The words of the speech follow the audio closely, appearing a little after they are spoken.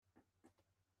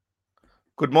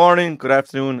Good morning, good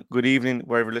afternoon, good evening,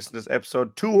 wherever you listen to this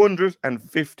episode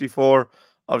 254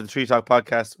 of the Tree Talk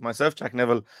podcast. Myself, Jack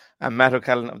Neville, and Matt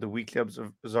O'Callaghan of the Weekly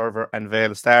Observer and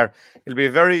Vale Star. It'll be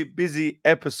a very busy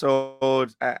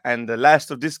episode and the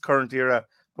last of this current era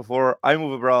before I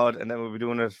move abroad, and then we'll be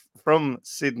doing it from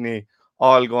Sydney,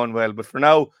 all going well. But for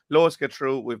now, let's get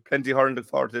through. We've plenty of hurling to look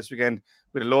forward to this weekend.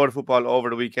 With a load of football over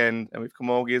the weekend, and we've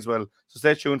Camogie as well. So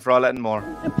stay tuned for all that and more.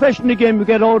 The impression again we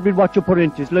get out with what you put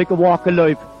into it's like a walk of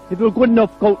life. If you're good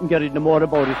enough, go out and get it, no more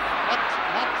about it. But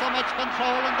not so much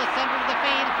control in the centre of the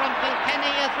field from Kilkenny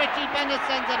as Richie Bennett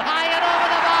sends it high and over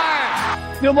the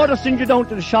bar. Your mother sends you down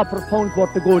to the shop for a pound's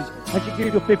worth of goods and she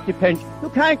gives you 50 pence. You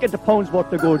can't get the pound's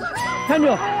worth of goods, can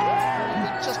you?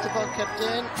 Just about kept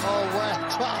in. Oh, well,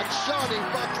 God, Shawnee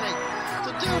Buckley. To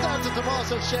do that to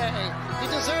Tomás O'Shea. He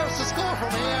deserves to score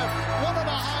from here. One of the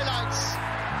highlights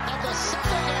of the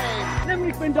Sunday game.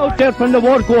 Limerick went out there from the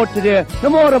word go today.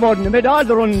 No more about it. They made all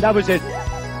the running, that was it.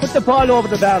 Put the ball over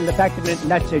the bar and the back of it,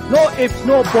 and that's it. No ifs,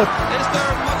 no buts. Is there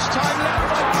much time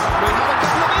left? We have a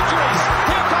couple of injuries.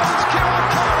 Here comes Kieran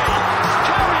Carey.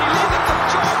 Carey leading the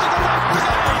charge of the right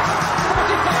brigade.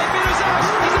 45 metres out.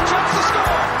 He's a chance to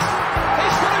score.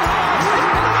 He's put it high.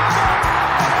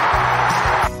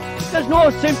 There's no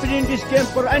sympathy in this game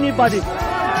for anybody.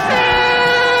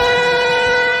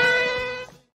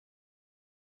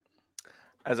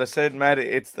 As I said, Matt,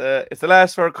 it's the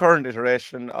last for our current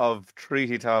iteration of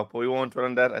Treaty Talk, but we won't dwell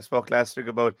on that. I spoke last week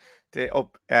about the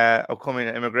upcoming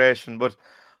immigration, but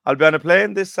I'll be on a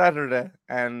plane this Saturday,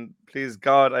 and please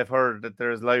God, I've heard that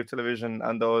there is live television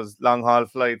on those long-haul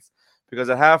flights, because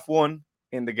at 1:30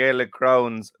 in the Gaelic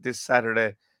grounds this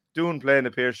Saturday, Doon playing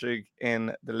Na Piarsaigh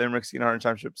in the Limerick Senior Hurling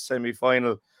Championship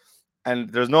semi-final, and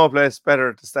there's no place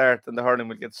better to start than the hurling.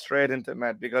 We'll get straight into it,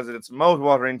 Matt, because it's a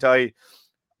mouth-watering tie.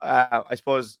 I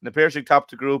suppose Na Piarsaigh topped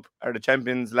the group, are the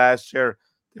champions last year.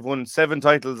 They've won 7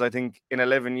 titles, I think, in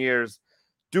 11 years.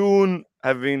 Doon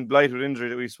have been blighted with injury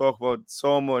that we spoke about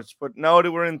so much, but now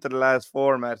that we're into the last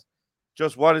 4, Matt,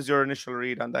 just what is your initial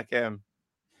read on that game?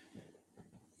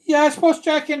 Yeah, I suppose,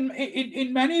 Jack,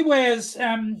 in many ways,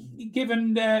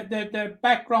 given the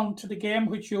background to the game,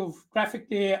 which you've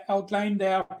graphically outlined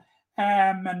there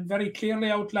and very clearly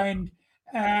outlined,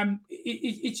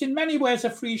 it's in many ways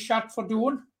a free shot for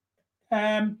Doon,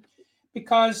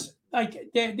 because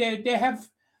like they have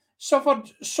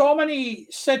suffered so many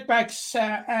setbacks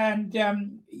and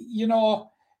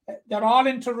they're all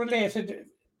interrelated.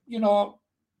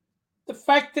 The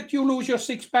fact that you lose your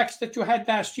 6 backs that you had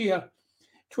last year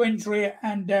to injury,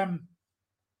 and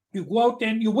you go out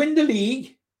and you win the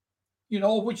league,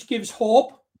 which gives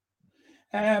hope,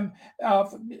 and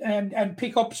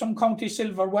pick up some county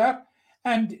silverware,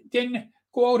 and then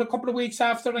go out a couple of weeks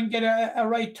after and get a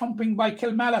right thumping by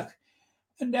Kilmallock.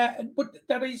 And but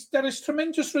there is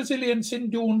tremendous resilience in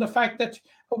Doon. The fact that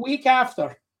a week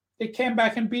after they came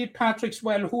back and beat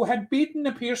Patrickswell, who had beaten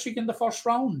Na Piarsaigh in the first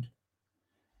round,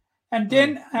 and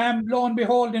then lo and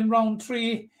behold, in round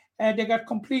 3. They got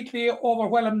completely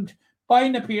overwhelmed by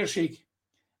Na Piarsaigh,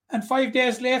 and 5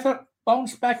 days later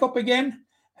bounced back up again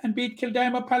and beat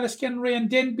Kildima, Ballysteen, and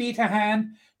then beat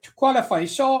Ahan to qualify.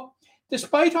 So,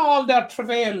 despite all their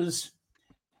travails,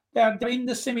 they're in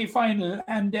the semi-final,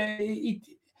 and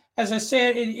as I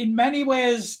say, in many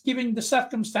ways, given the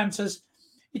circumstances,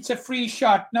 it's a free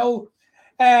shot. Now,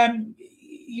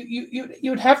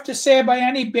 you'd have to say by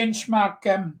any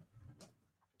benchmark,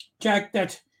 Jack,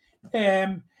 that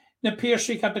Na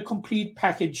Piarsaigh had the complete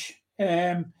package.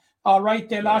 All right,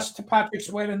 they lost to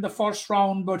Patrickswell in the first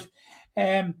round, but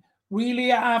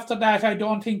really after that, I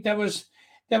don't think there was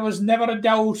never a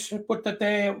doubt, but that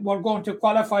they were going to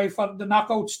qualify for the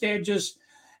knockout stages,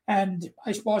 and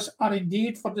I suppose are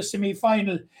indeed for the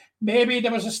semi-final. Maybe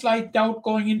there was a slight doubt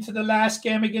going into the last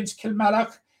game against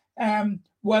Kilmallock.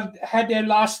 Well, had they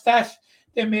lost that,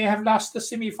 they may have lost the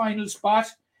semi-final spot.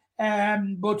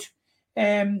 But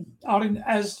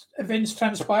as events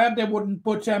transpired, they wouldn't.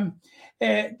 But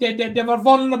they were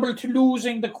vulnerable to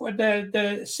losing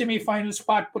the semi-final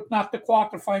spot, but not the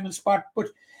quarter-final spot.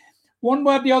 But one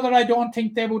way or the other, I don't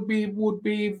think they would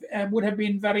have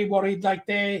been very worried. Like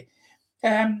they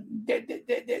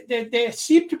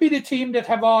seem to be the team that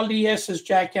have all the aces,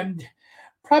 Jack, and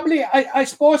probably I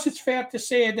suppose it's fair to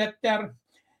say that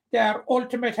their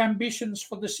ultimate ambitions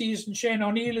for the season. Shane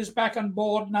O'Neill is back on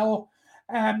board now.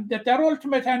 That their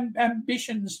ultimate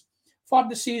ambitions for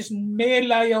the season may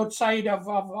lie outside of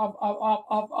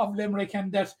Limerick,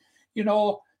 and that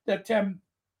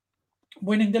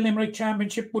winning the Limerick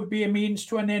Championship would be a means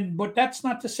to an end. But that's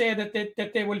not to say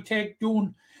that they will take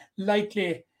Doon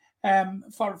lightly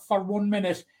for 1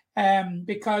 minute,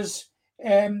 because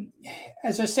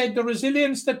as I said, the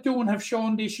resilience that Doon have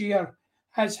shown this year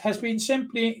has been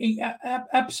simply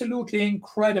absolutely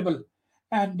incredible.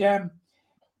 And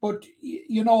but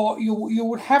you know, you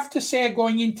would have to say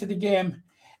going into the game,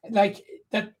 like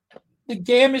that, the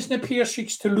game is Na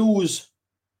Piarsaigh to lose.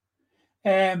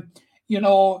 You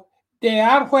know, they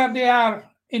are where they are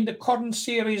in the current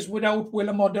series without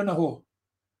𝘕𝘰𝘬𝘯𝘴 𝘔𝘦𝘯𝘴.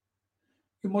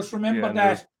 You must remember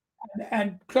that.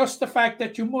 And plus the fact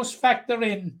that you must factor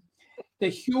in the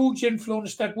huge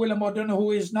influence that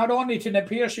𝘕𝘰𝘬𝘯𝘴 is not only to Na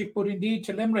Piarsaigh, but indeed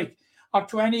to Limerick, or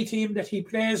to any team that he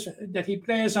plays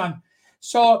on.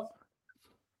 So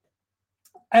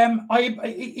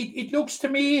it looks to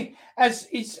me as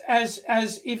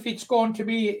if it's going to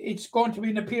be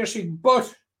Na Piarsaigh,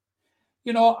 but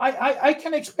you know, I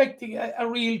can expect a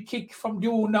real kick from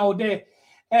Doon now. They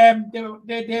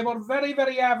were very,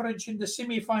 very average in the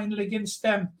semi-final against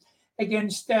Monagea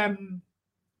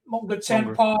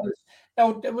St. Paul's.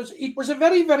 Now it was a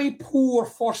very, very poor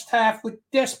first half with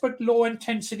desperate low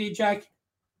intensity, Jack.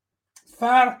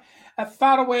 Far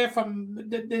away from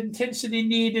the intensity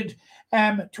needed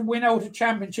to win out a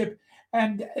championship.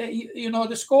 And you know,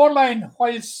 the scoreline,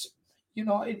 whilst you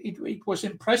know it was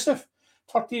impressive,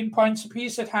 13 points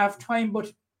apiece at half time,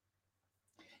 but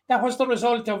that was the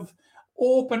result of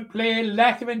open play,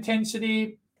 lack of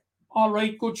intensity. All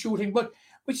right, good shooting, but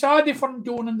we saw a different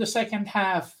Doon in the second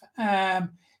half. They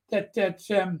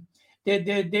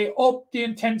upped the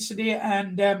intensity,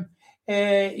 and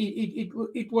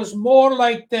it was more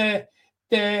like the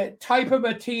type of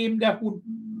a team that would,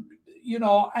 you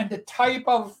know, and the type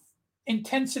of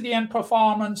intensity and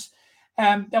performance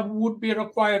that would be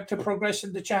required to progress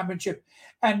in the championship,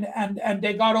 and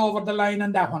they got over the line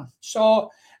on that one. So,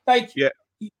 like,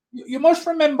 you must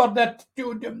remember that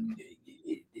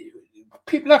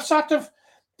people are sort of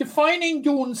defining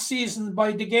Doon's season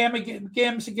by the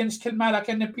games against Kilmallock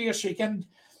and Na Piarsaigh, and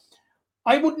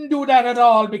I wouldn't do that at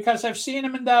all, because I've seen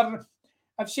them in their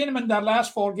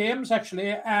last 4 games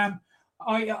actually.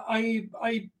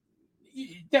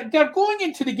 They're going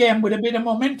into the game with a bit of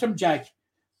momentum, Jack.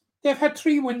 They've had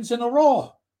 3 wins in a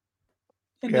row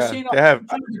in the senior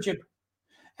championship,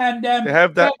 and they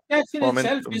have that in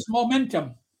itself is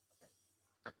momentum.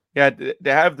 Yeah,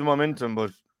 they have the momentum,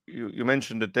 but you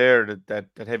mentioned it there, that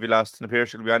heavy loss to Na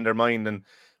Piarsaigh will be on their mind. And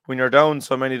when you're down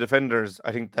so many defenders,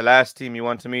 I think the last team you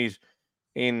want to meet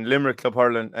in Limerick Club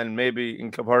Hurling, and maybe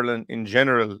in Club Hurling in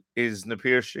general, is Na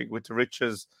Piarsaigh, with the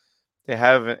riches they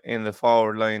have in the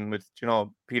forward line, with, you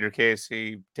know, Peter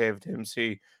Casey, David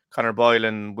Dempsey, Conor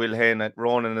Boylan, Will Hayne,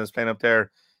 Ronan is playing up there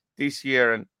this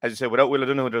year. And as you say, without Will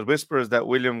O'Donoghue, there's whispers that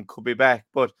William could be back.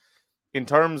 But in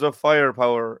terms of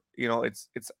firepower, you know, it's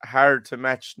hard to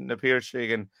match Na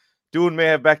Piarsaigh. And Doon may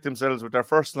have backed themselves with their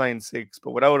first line 6,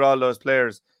 but without all those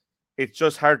players, it's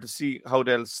just hard to see how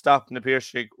they'll stop Na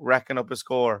Piarsaigh racking up a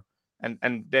score and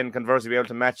then conversely be able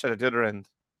to match that at the other end.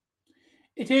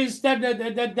 It is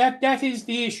that is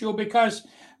the issue, because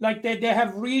like they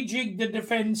have rejigged the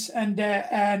defence, and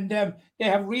they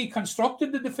have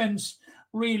reconstructed the defence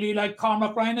really. Like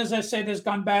Cormac Ryan, as I said, has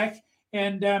gone back,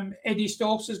 and Eddie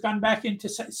Stokes has gone back into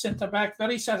centre back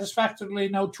very satisfactorily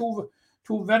now. Two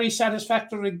very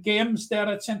satisfactory games there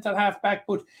at centre half back.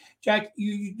 But Jack,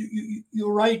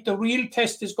 you're right. The real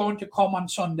test is going to come on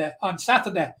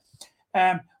Saturday.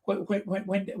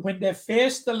 When they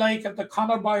face the like of the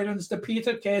Conor Boylans, the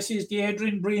Peter Caseys, the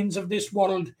Adrian Breens of this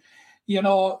world, you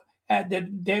know, the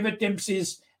David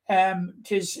Dempsey's,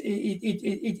 it's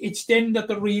then that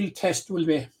the real test will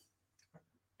be.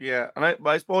 Yeah, and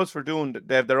I suppose for Doon,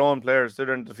 they have their own players that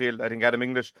are in the field. I think Adam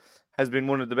English has been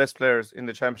one of the best players in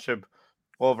the championship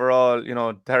overall. You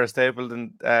know, Tara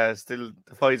Stapleton still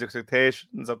defies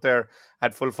expectations up there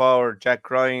at full forward.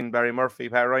 Jack Ryan, Barry Murphy,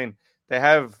 Pat Ryan. They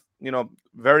have, you know,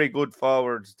 very good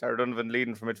forwards. Tara Donovan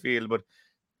leading from midfield, but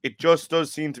it just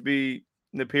does seem to be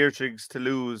Na Piarsaigh to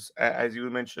lose, as you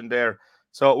mentioned there.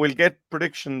 So we'll get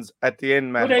predictions at the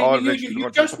end, man. You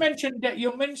just mentioned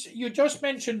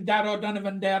Darragh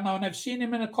Donovan there now, and I've seen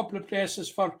him in a couple of places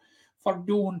for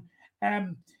Doon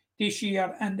this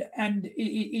year, and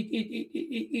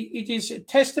it is a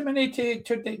testimony to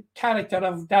the character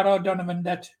of Darragh Donovan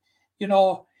that, you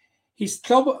know, his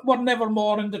club were never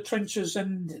more in the trenches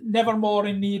and never more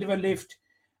in need of a lift.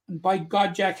 And by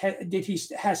God, Jack,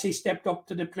 has he stepped up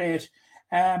to the plate,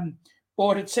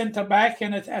 both at centre back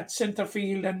and at centre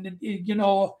field, and you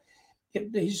know,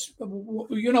 he's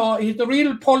the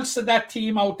real pulse of that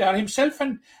team out there. Himself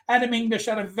and Adam English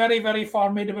are a very, very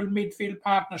formidable midfield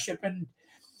partnership, and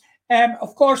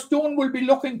of course, Doon will be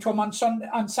looking to him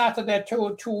on Saturday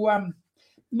to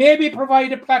maybe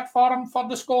provide a platform for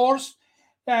the scores.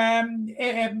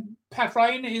 Pat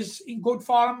Ryan is in good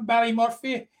form. Barry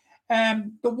Murphy.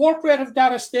 The work rate of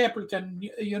Dara Stapleton,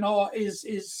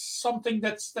 is something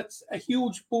that's a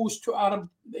huge boost to Adam,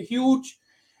 huge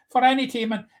for any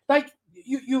team. And like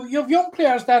you have young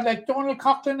players that, like Donald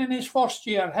Coughlin in his first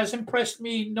year has impressed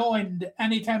me no end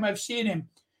anytime I've seen him.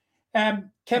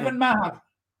 Kevin Maher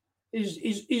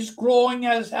is growing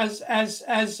as a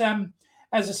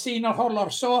senior hurler.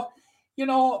 So,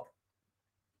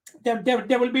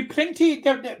 there will be plenty.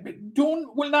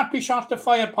 Doon will not be short of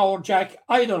firepower, Jack,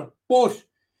 either. But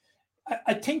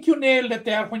I think you nailed it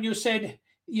there when you said,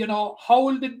 how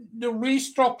will the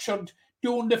restructured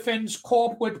Doon defence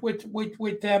cope with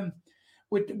the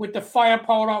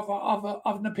firepower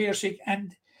of Na Piarsaigh,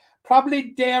 and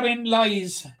probably therein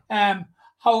lies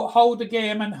how the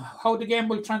game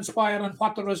will transpire and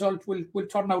what the result will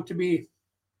turn out to be.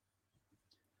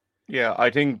 Yeah, I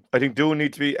think Doon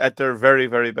need to be at their very,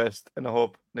 very best, and I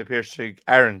hope Na Piarsaigh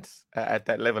aren't at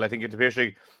that level. I think if Na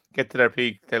Piarsaigh get to their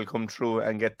peak, they'll come through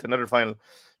and get to another final.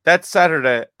 That's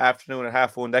Saturday afternoon at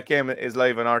 1:30. That game is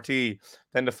live on RT.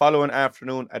 Then the following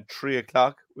afternoon at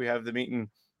 3:00, we have the meeting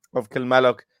of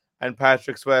Kilmallock and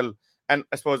Patrickswell. And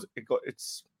I suppose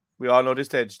we all know this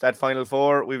stage, that Final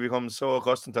Four, we become so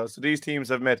accustomed to. So these teams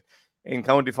have met in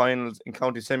county finals, in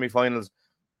county semi-finals.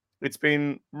 It's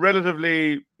been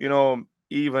relatively,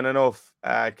 even enough.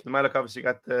 Kilmallock obviously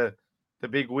got the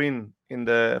big win in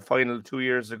the final 2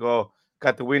 years ago,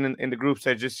 got the win in the group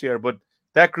stage this year. But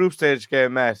that group stage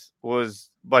game, Matt, was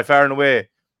by far and away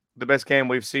the best game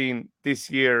we've seen this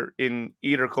year in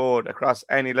either code across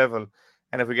any level.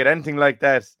 And if we get anything like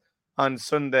that on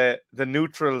Sunday, the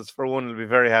neutrals, for one, will be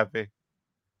very happy.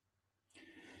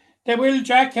 They will,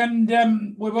 Jack, and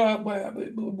we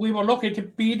were lucky to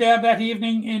be there that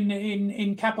evening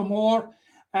in Camogie.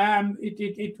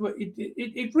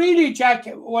 It really, Jack,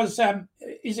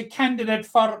 is a candidate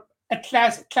for a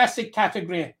classic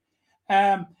category.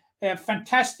 A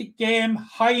fantastic game,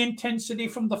 high intensity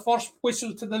from the first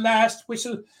whistle to the last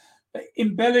whistle,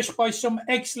 embellished by some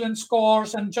excellent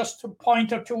scores, and just a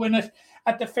point or two in it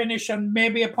at the finish, and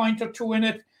maybe a point or two in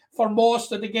it for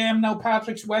most of the game. Now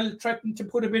Patrickswell threatened to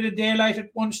put a bit of daylight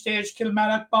at one stage.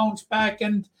 Kilmallock bounced back,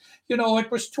 and it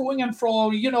was toing and fro.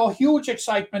 Huge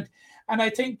excitement. And I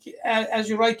think, as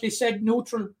you rightly said,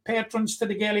 neutral patrons to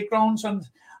the Gaelic grounds on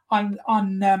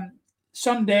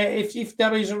Sunday, if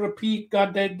there is a repeat,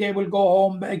 God, they will go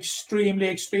home extremely,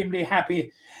 extremely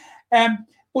happy.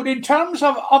 But in terms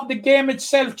of the game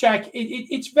itself, Jack,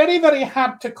 it's very, very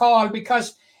hard to call,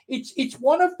 because it's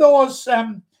one of those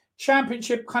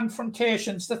championship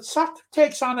confrontations that sort of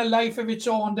takes on a life of its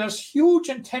own. There's huge,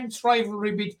 intense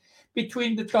rivalry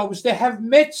between the clubs. They have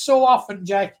met so often,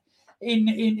 Jack,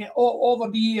 in over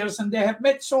the years, and they have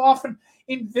met so often.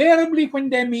 Invariably, when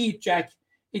they meet, Jack,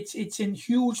 it's in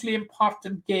hugely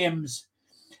important games.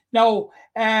 Now,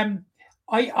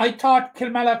 I thought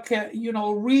Kilmallock,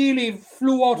 really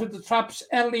flew out of the traps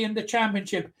early in the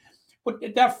championship, but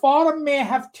their form may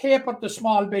have tapered a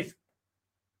small bit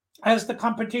as the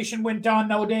competition went on.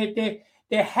 Now they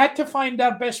had to find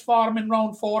their best form in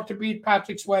round 4 to beat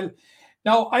Patrickswell.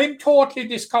 Now I'm totally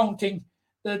discounting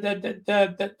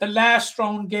the last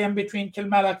round game between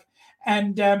Kilmallock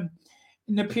and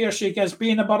Na Piarsaigh as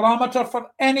being a barometer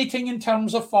for anything in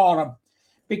terms of form,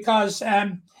 because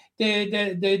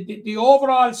the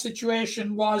overall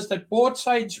situation was that both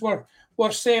sides were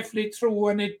safely through,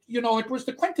 and it was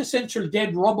the quintessential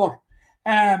dead rubber.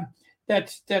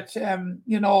 But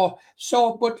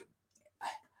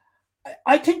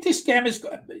I think this game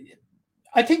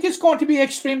it's going to be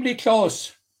extremely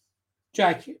close,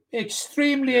 Jack.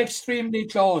 Extremely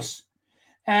close.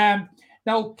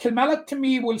 Now, Kilmallock, to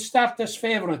me, will start as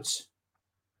favourites.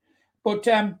 But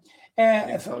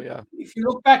if you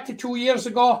look back to 2 years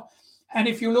ago, and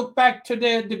if you look back to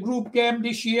the group game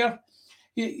this year,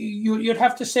 you'd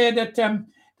have to say that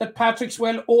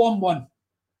Patrickswell own one.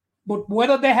 But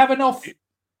whether they have enough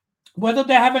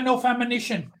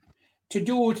ammunition to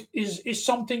do it is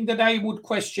something that I would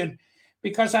question,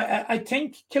 because I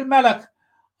think Kilmallock,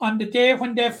 on the day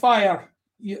when they fire,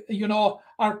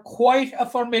 are quite a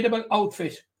formidable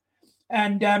outfit.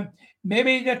 And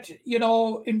maybe that,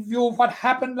 in view of what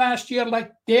happened last year,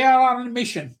 like, they are on a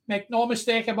mission. Make no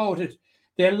mistake about it.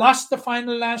 They lost the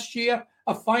final last year,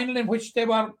 a final in which they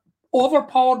were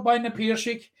overpowered by Na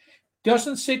Piarsaigh.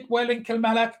 Doesn't sit well in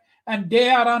Kilmallock, and they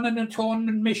are on an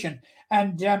atonement mission.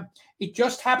 And it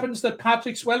just happens that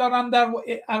Patrickswell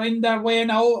are in their way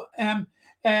now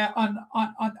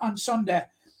on Sunday.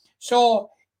 So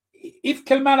if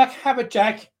Kilmallock have it,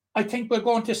 Jack, I think we're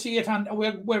going to see it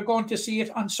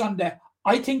on Sunday.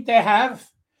 I think they have.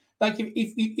 like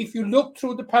if you look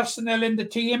through the personnel in the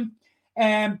team,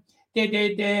 they're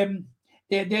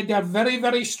very,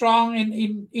 very strong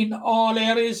in all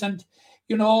areas. And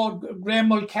Graham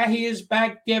Mulcahy is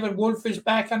back, David Wolfe is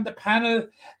back on the panel,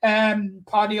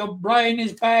 Paddy O'Brien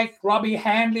is back, Robbie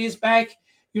Hanley is back.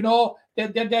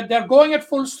 They're going at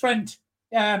full strength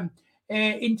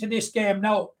into this game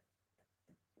now.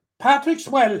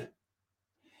 Patrickswell,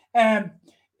 when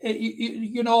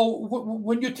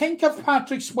you think of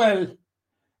Patrickswell,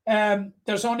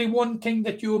 there's only one thing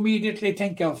that you immediately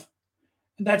think of,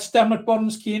 and that's Dermot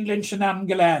Burns, Cian Lynch, and Aaron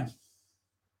Gillane.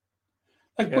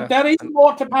 But there is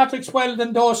more to Patrickswell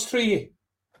than those three.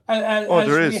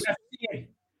 There is.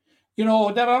 There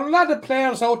are a lot of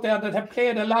players out there that have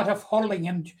played a lot of hurling,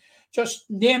 and just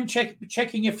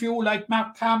checking a few like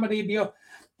Mark Carmody, the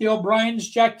O'Briens,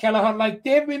 Jack Kelleher, like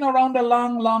they've been around a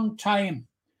long, long time.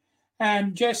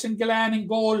 And Jason Gillane in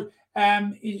goal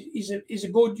is a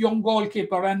good young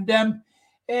goalkeeper. And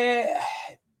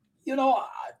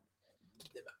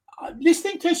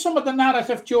listening to some of the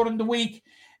narrative during the week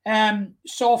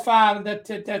so far that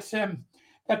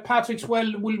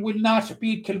Patrickswell will not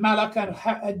beat Kilmallock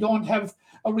and don't have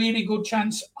a really good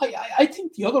chance. I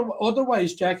think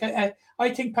otherwise, Jack. I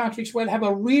think Patrickswell have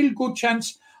a real good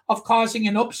chance of causing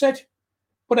an upset,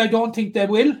 but I don't think they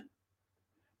will.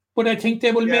 But I think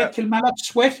they will make Kilmallock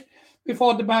sweat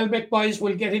before the Balbeck boys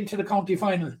will get into the county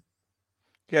final.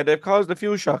 Yeah, they've caused a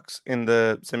few shocks in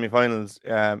the semi-finals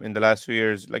in the last few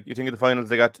years. Like, you think of the finals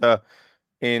they got to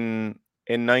in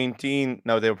 19.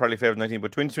 Now, they were probably favoured 19,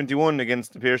 but 2021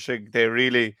 against Na Piarsaigh, they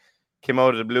really came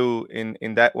out of the blue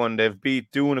in that one. They've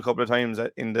beat Doon a couple of times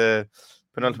in the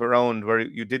penultimate round where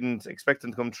you didn't expect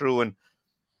them to come through. And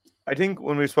I think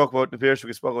when we spoke about Na Piarsaigh,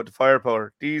 we spoke about the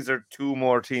firepower. These are two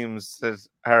more teams that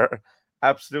are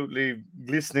absolutely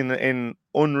glistening in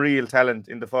unreal talent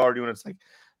in the forward units. Like,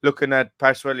 looking at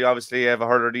Patrickswell, you obviously have a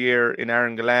hurler of the year in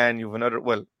Aaron Gillane. You have another,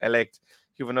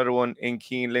 you have another one in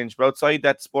Cian Lynch. But outside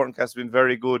that, Sporting Cast has been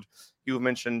very good. You've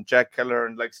mentioned Jack Keller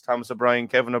and like Thomas O'Brien,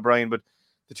 Kevin O'Brien, but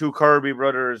the two Kirby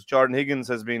brothers, Jordan Higgins,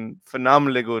 has been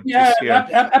phenomenally good this year.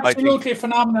 Absolutely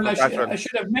phenomenal. I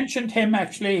should have mentioned him,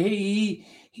 actually.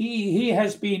 He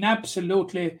has been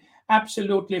absolutely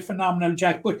phenomenal,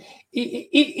 Jack. But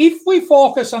if we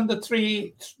focus on the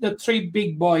three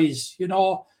big boys,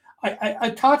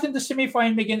 I thought in the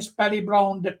semi-final against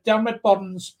Ballybrown that Dermot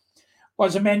Burns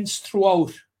was immense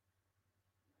throughout.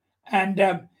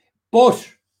 And but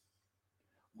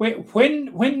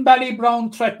when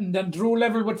Ballybrown threatened and drew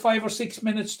level with 5 or 6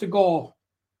 minutes to go,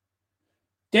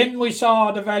 then we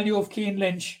saw the value of Cian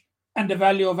Lynch and the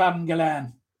value of Aaron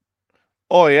Gillane.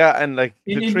 Oh yeah, and like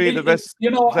the three of the best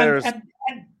players. And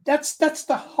that's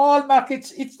the hallmark.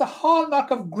 It's the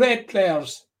hallmark of great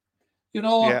players. In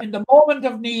the moment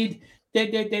of need,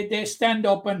 they stand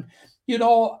up, and in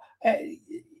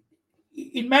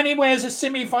many ways, a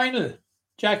semi-final,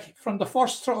 Jack, from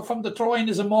the throw-in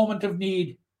is a moment of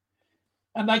need.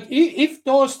 And like if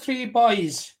those three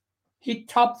boys hit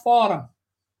top form,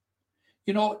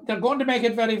 they're going to make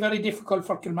it very, very difficult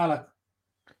for Kilmallock.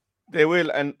 They will,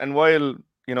 and while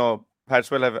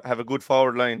Patrickswell have a good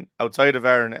forward line outside of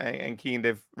Aaron and Cian,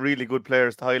 they've really good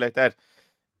players to highlight that.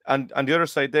 And on the other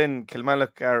side, then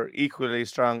Kilmallock are equally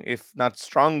strong, if not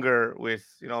stronger, with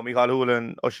Micheál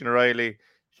Hoolan, Oisin O'Reilly,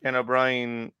 Shane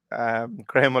O'Brien,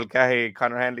 Graham Mulcahy,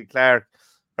 Conor Hanley Clark,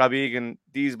 Robbie Egan,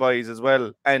 these boys as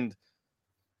well. And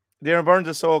Darren Burns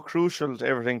is so crucial to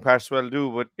everything Patrickswell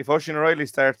do. But if Oisin O'Reilly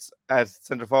starts at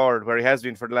centre forward, where he has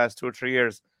been for the last 2 or 3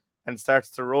 years, and starts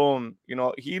to roam,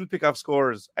 he'll pick up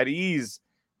scores at ease.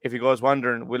 If he goes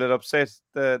wandering, will it upset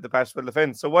the Patrickswell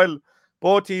defence? So while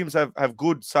both teams have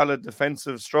good, solid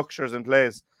defensive structures in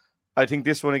place, I think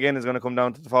this one again is going to come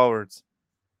down to the forwards.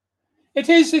 It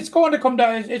is. It's going to come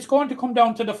down. It's going to come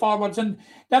down to the forwards, and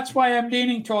that's why I'm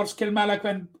leaning towards Kilmallock.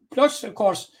 And plus, of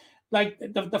course, like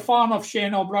the form of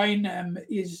Shane O'Brien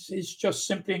is just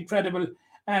simply incredible.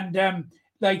 And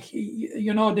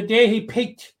the day he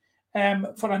picked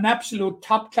for an absolute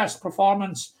top class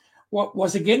performance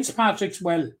was against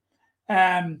Patrickswell.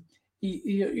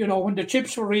 When the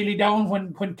chips were really down,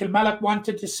 when Kilmallock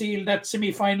wanted to seal that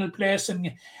semi-final place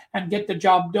and get the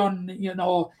job done,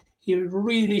 he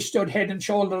really stood head and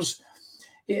shoulders.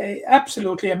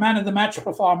 Absolutely a man of the match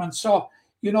performance. So,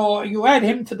 you add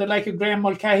him to the like of Graham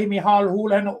Mulcahy, Micheál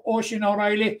Hoolan, Oisin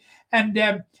O'Reilly, and,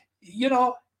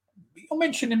 you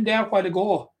mentioned him there a while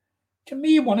ago. To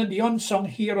me, one of the unsung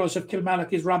heroes of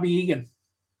Kilmallock is Robbie Egan.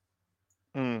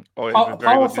 A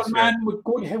powerful man with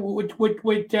good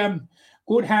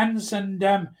hands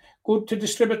and good to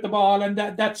distribute the ball and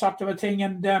that sort of a thing.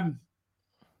 And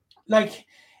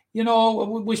you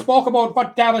know, we spoke about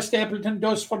what Dara Stapleton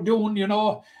does for Doon. You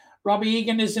know, Robbie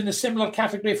Egan is in a similar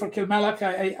category for Kilmallock.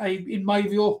 In my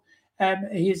view,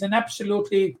 he's an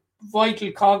absolutely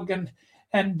vital cog,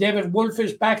 and David Wolfe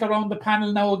is back around the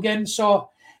panel now again. So,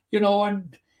 you know,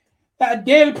 and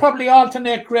they'll probably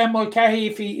alternate Graham Mulcahy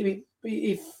if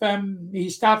he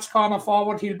starts corner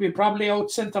forward. He'll be probably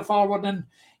out centre forward and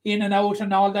in and out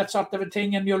and all that sort of a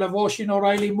thing. And you'll have Oisin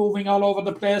O'Reilly moving all over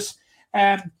the place,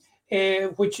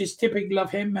 which is typical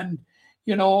of him. And,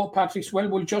 you know, Patrickswell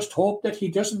will just hope that he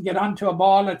doesn't get onto a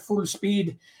ball at full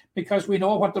speed, because we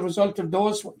know what the result of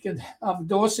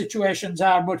those situations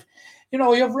are. But, you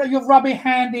know, you've Robbie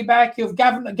Handy back, you've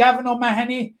Gavin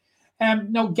O'Mahony.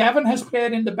 Now Gavin has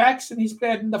played in the backs and he's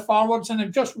played in the forwards, and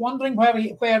I'm just wondering where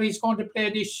he's going to play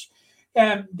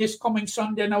this coming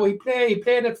Sunday. Now he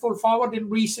played at full forward in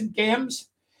recent games,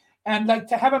 and like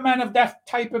to have a man of that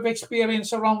type of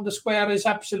experience around the square is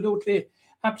absolutely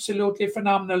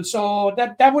phenomenal. So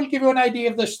that will give you an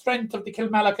idea of the strength of the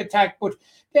Kilmallock attack. But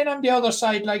then on the other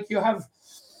side, like you have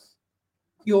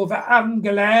Aaron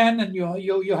Gillan, and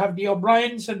you have the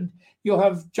O'Briens, and you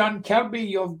have John Kirby,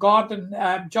 you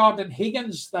have Jordan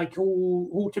Higgins, like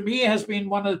who to me has been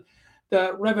one of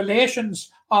the revelations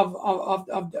of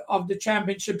the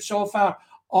championship so far.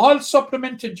 All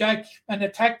supplemented, Jack, an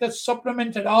attack that's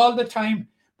supplemented all the time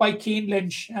by Cian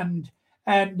Lynch, and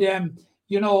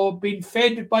you know, being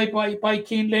fed by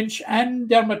Cian Lynch and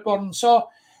Dermot Byrne. So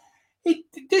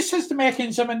this has the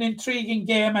makings of an intriguing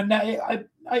game, and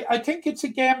I think it's a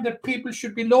game that people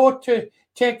should be loath to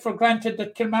take for granted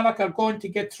that Kilmallock are going to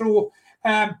get through.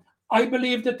 I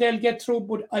believe that they'll get through,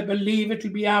 but I believe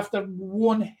it'll be after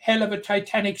one hell of a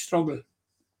titanic struggle.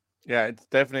 Yeah, it's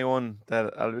definitely one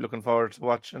that I'll be looking forward to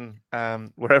watching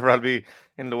wherever I'll be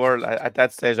in the world at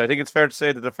that stage. I think it's fair to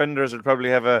say the defenders will probably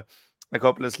have a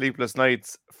couple of sleepless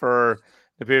nights for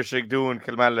Na Piarsaigh, Doon,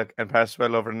 Kilmallock and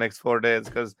Patrickswell over the next 4 days,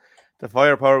 because the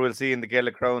firepower we'll see in the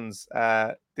Gaelic grounds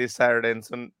this Saturday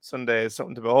and Sunday is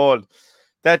something to behold.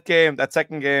 That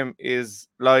second game is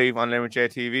live on Limerick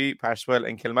TV, Patrickswell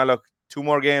and Kilmallock. 2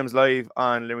 more games live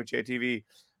on Limerick TV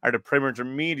are the Premier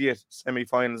Intermediate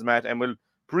semi-finals, Matt, and we'll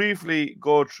briefly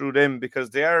go through them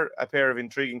because they are a pair of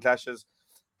intriguing clashes.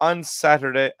 On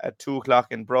Saturday at 2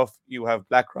 o'clock in Bruff, you have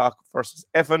Blackrock versus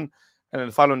Effin, and then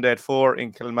the following day at 4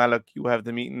 in Kilmallock, you have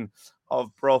the meeting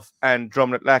of Bruff and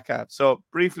Drumlet Lacka. So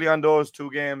briefly on those 2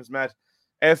 games, Matt,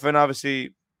 Effin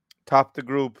obviously topped the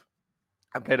group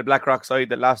and played a Blackrock side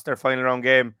that lost their final round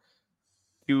game.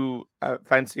 You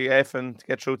fancy Effin to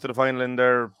get through to the final in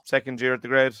their second year at the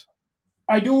grade?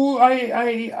 I do.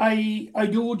 I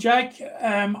do, Jack.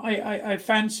 I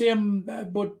fancy him,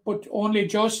 but only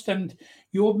just. And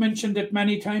you have mentioned it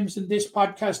many times in this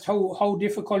podcast how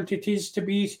difficult it is to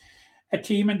beat a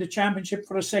team in the championship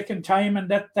for a second time,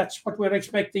 and that's what we're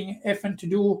expecting Effin to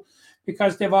do,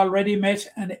 because they've already met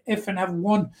and Effin have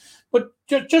won. But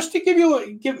just to give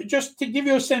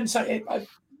you a sense,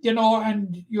 you know,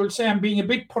 and you'll say I'm being a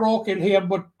bit parochial here,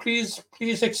 but please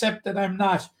accept that I'm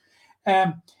not.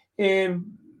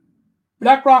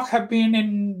 Blackrock have been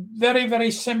in very,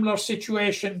 very similar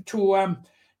situation to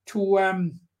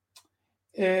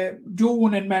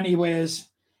Doon in many ways,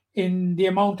 in the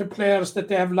amount of players that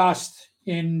they have lost.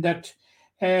 In that,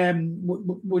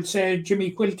 we'll say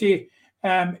Jimmy Quilty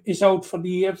is out for the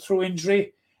year through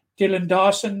injury. Dylan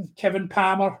Dawson, Kevin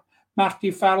Palmer,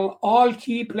 Marty Farrell, all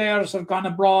key players have gone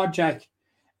abroad, Jack,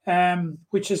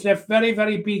 which has left very,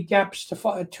 very big gaps to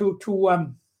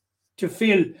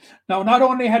fill. Now, not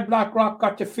only had Blackrock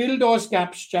got to fill those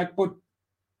gaps, Jack, but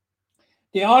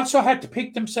they also had to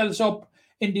pick themselves up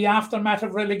in the aftermath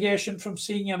of relegation from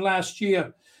senior last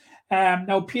year.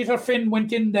 Now, Peter Finn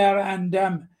went in there,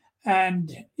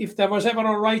 and if there was ever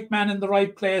a right man in the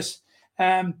right place,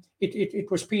 it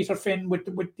was Peter Finn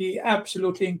with the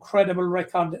absolutely incredible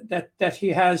record that he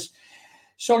has.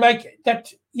 So, like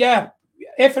that, yeah,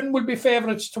 Effin will be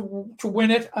favourites to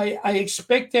win it. I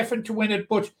expect Effin to win it,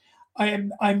 but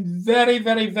I'm very,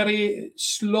 very, very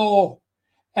slow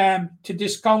to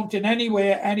discount in any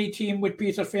way any team with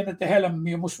Peter Finn at the helm.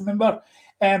 You must remember,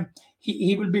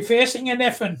 he will be facing an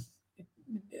Effin.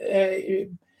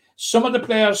 Some of the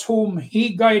players whom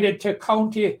he guided to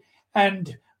county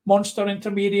and Munster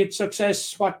intermediate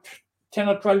success, 10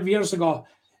 or 12 years ago.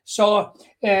 So,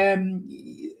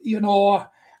 you know,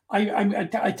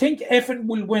 I think Effin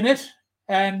will win it,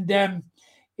 and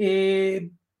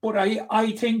but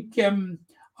I think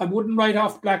I wouldn't write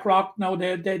off Blackrock. Now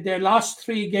they lost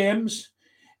 3 games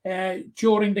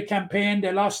during the campaign.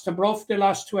 They lost to Bruff, they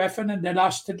lost to Effin, and they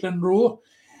lost to Glenroe.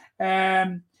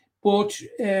 But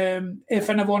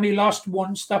Effin have only lost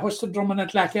once. That was to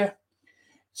Drumlet Lacka.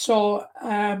 So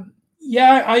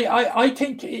yeah, I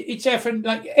think it's Effin.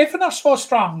 Like Effin are so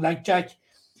strong, like Jack,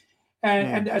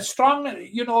 and strong,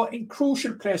 in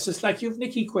crucial places. Like you've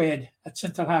Nicky Quaid at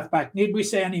centre half back. Need we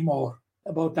say any more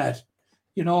about that?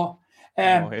 No,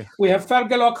 yeah. We have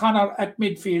Fergal O'Connor at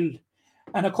midfield,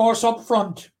 and of course up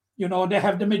front, they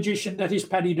have the magician that is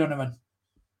Paddy Donovan.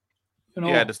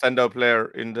 Yeah, the standout player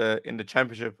in the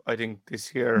championship, I think,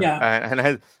 this year.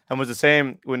 Yeah. And was the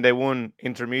same when they won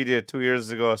intermediate 2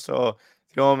 years ago. So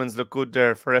the omens look good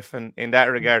there for Effin in that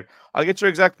regard. I'll get your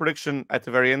exact prediction at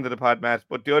the very end of the pod, Matt.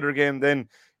 But the other game then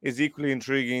is equally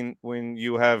intriguing when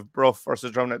you have Bruff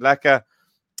versus Drumnatlaca,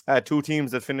 two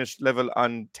teams that finished level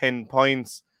on 10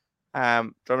 points.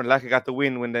 Drumnatlaca got the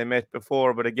win when they met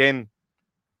before, but again,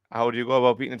 how do you go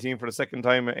about beating a team for the second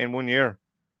time in 1 year?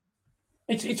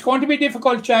 It's going to be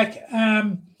difficult, Jack.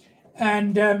 I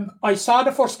saw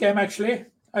the first game, actually.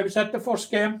 I was at the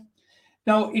first game.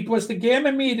 Now, it was the game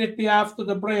immediately after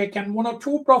the break, and one or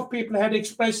two Bruff people had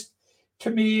expressed to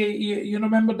me, you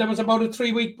remember there was about a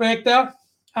 3-week break there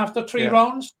after three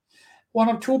rounds. One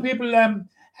or two people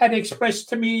had expressed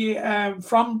to me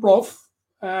from Bruff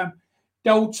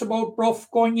doubts about Bruff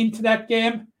going into that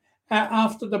game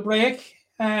after the break,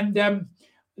 and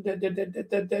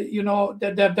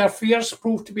their fears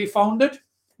proved to be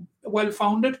well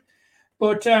founded.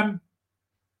 But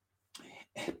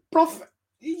Bruff,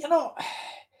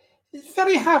 it's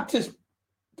very hard to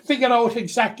figure out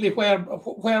exactly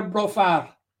where Bruff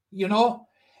are. There's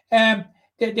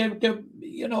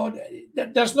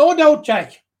no doubt,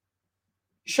 Jack.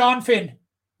 Sean Finn,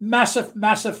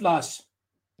 massive loss.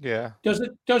 Yeah.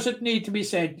 Does it need to be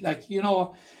said? Like,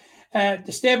 the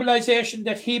stabilization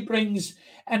that he brings,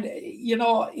 and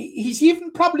he's even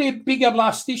probably a bigger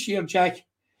loss this year, Jack,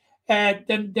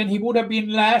 than he would have been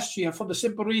last year, for the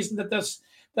simple reason that there's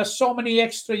so many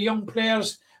extra young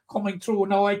players coming through.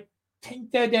 Now, I think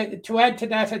that to add to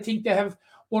that, I think they have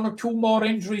one or two more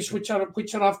injuries which are of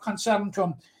concern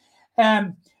to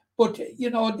them. But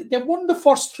they won the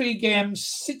first 3 games,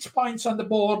 6 points on the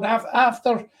board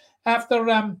after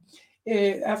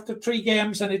 3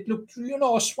 games, and it looked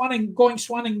going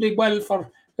swimmingly well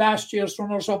for last year's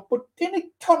runners-up. But then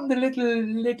it turned a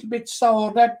little bit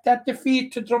sour. That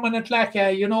defeat to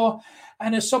Drumnatlaca,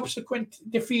 and a subsequent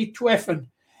defeat to Effin,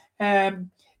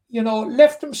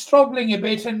 left them struggling a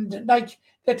bit, and like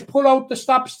they had to pull out the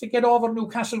stops to get over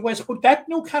Newcastle West. But that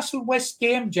Newcastle West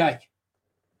game, Jack,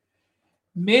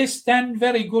 may stand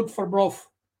very good for Bruff.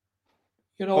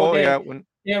 They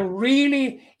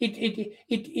really,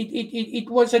 it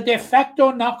was a de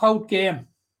facto knockout game,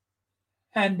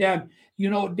 and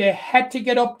they had to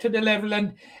get up to the level,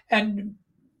 and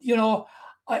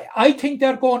I think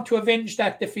they're going to avenge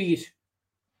that defeat,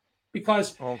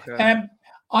 because on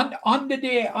the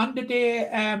day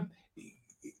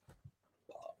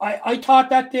I thought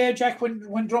that day, Jack,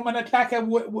 when Drumnatlaca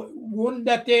won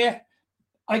that day,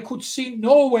 I could see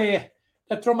no way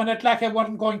that Drumnatlaca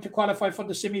weren't going to qualify for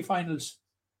the semi-finals.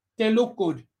 They look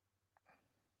good.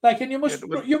 Like, and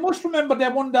you must remember they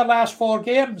won their last 4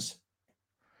 games.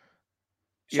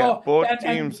 So, both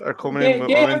teams are coming in with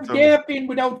momentum. They have been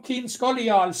without Keane Scully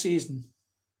all season.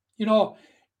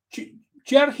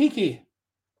 Ger Hickey,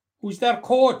 who's their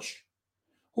coach,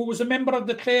 who was a member of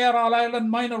the Clare All-Ireland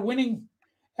minor winning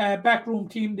backroom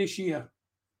team this year.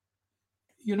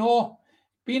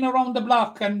 Been around the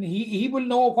block, and he will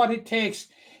know what it takes.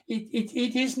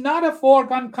 It is not a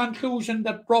foregone conclusion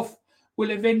that Bruff will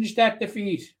avenge that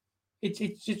defeat.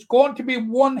 It's going to be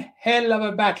one hell of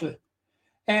a battle.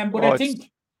 But I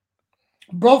think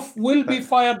Bruff will be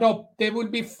fired up. They will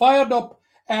be fired up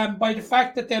by the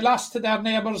fact that they lost to their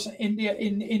neighbours in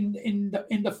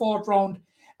the 4th round.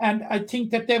 And I think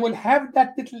that they will have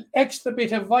that little extra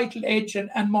bit of vital edge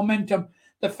and momentum,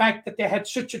 the fact that they had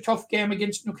such a tough game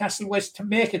against Newcastle West to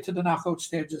make it to the knockout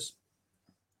stages.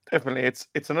 Definitely,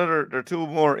 there are 2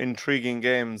 more intriguing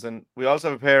games, and we also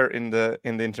have a pair in the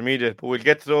intermediate, but we'll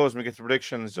get to those when we get to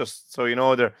predictions. Just so you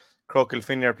know, they're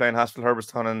Crokilfinny are playing Hospital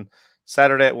Herberstown on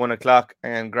Saturday at 1:00,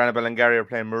 and Granabel and Gary are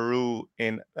playing Maru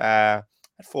at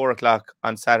 4:00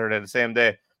 on Saturday, the same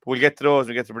day. But we'll get to those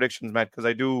when we get to predictions, Matt, because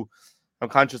I'm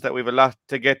conscious that we have a lot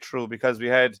to get through, because we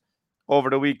had over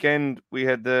the weekend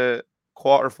the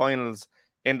quarterfinals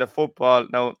in the football.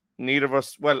 Now, neither of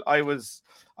us,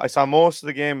 I saw most of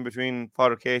the game between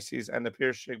Father Casey's and Na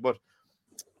Piarsaigh, but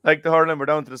like the hurling, we're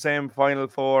down to the same final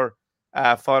 4.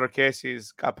 Father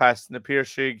Casey's got past Na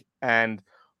Piarsaigh, and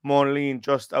Monagea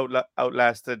just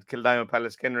outlasted Kildime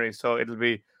Ballysteen. So it'll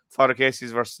be Father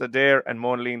Casey's versus Adair and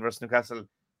Monagea versus Newcastle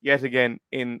yet again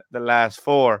in the last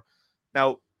 4.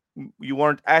 Now, you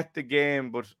weren't at the game,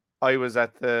 but I was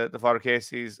at the Father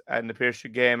Casey's and the Piarsaigh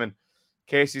game, and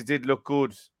Casey's did look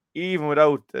good, even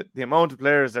without the amount of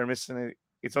players they're missing.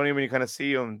 It's only when you kind of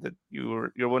see them that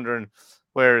you're wondering,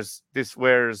 where's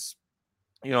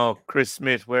Chris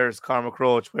Smith, where's Cormac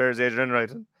Roach, where's Adrian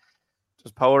Enright, and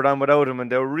just powered on without him,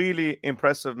 and they were really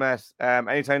impressive, Matt.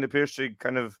 Anytime the Piarsaigh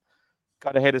kind of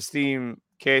got ahead of steam,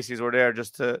 Casey's were there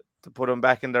just to put them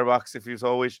back in their box if you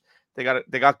so wish. They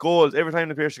got goals every time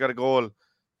the Piarsaigh got a goal.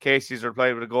 Casey's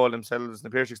replied with a goal themselves. The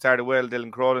Piarsaigh started well.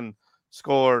 Dylan Cronin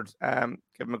scored, gave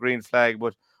him a green flag.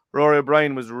 But Rory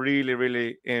O'Brien was really,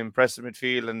 really impressive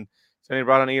midfield, and he's only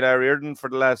brought on Eli Reardon for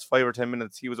the last 5 or 10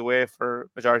 minutes. He was away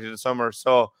for majority of the summer.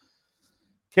 So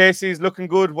Casey's looking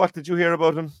good. What did you hear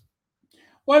about him?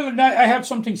 Well, I have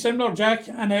something similar, Jack,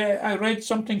 and I read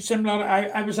something similar.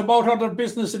 I was about other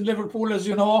business in Liverpool, as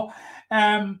you know.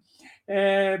 Of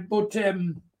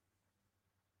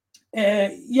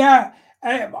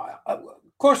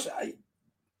course,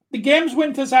 the games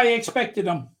went as I expected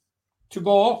them to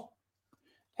go.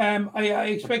 I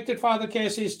expected Father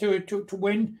Casey's to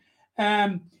win.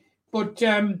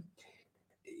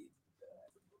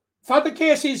 Father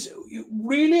Casey's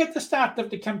really at the start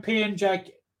of the campaign, Jack,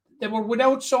 they were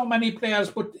without so many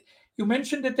players, but you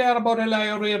mentioned it there about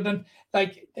Eli Reardon.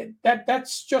 Like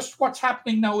that's just what's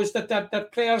happening now, is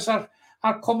that players are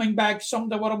coming back. Some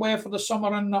that were away for the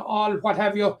summer and all, what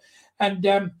have you.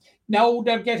 And now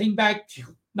they're getting back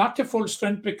not to full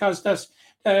strength, because there's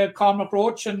Cormac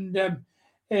Roach and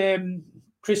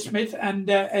Chris Smith and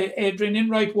Adrian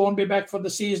Enright won't be back for the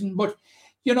season. But,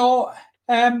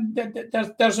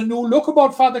 there's a new look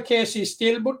about Father Casey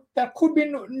still, but there could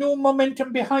be new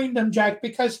momentum behind them, Jack,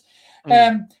 because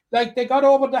they got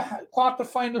over the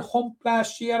quarter-final hump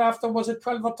last year after, was it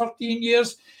 12 or 13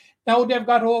 years? Now they've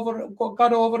got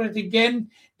over it again.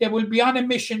 They will be on a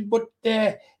mission, but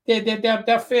they're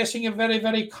facing a very,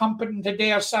 very competent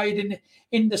Adare side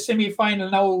in the semi-final.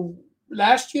 Now,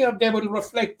 last year they will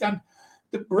reflect on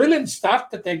the brilliant start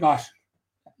that they got,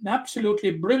 an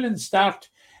absolutely brilliant start.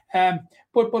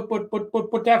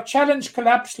 But their challenge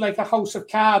collapsed like a house of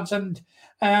cards, and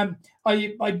I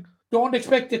don't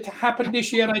expect it to happen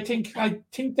this year. I think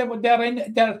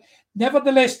they're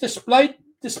nevertheless,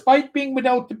 despite being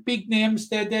without the big names,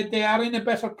 they are in a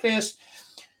better place.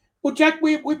 But Jack,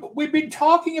 we've been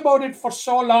talking about it for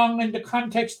so long in the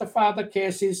context of Father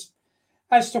Casey's,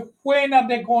 as to when are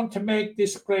they going to make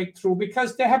this breakthrough,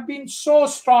 because they have been so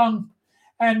strong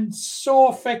and so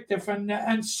effective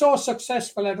and so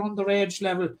successful at underage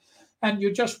level. And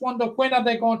you just wonder, when are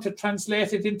they going to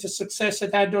translate it into success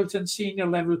at adult and senior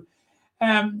level?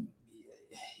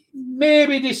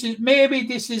 Maybe this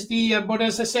is the year, but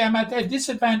as I say, I'm at a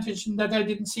disadvantage in that I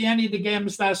didn't see any of the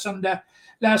games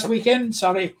last weekend.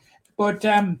 Sorry, but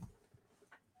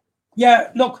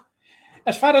look,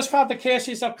 as far as Father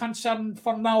Casey's are concerned,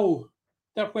 for now,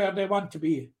 they're where they want to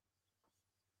be.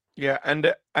 Yeah,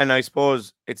 and I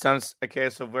suppose it's not a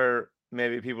case of where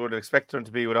maybe people would expect them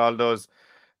to be with all those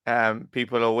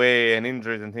people away and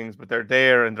injuries and things, but they're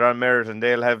there and they're on merit, and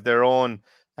they'll have their own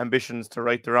ambitions to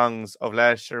right the wrongs of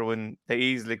last year, when they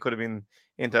easily could have been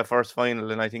into a first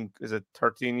final in, I think, is it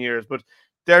 13 years. But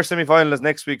their semi-final is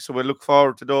next week, so we'll look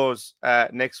forward to those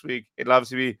next week. It'll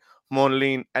obviously be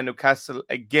Monagea and Newcastle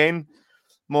again.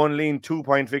 Monagea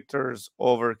 2-point victors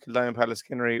over Kildare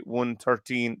Ballysteen,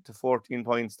 113 to 14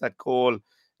 points. That goal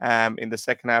in the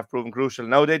second half proving crucial.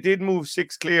 Now, they did move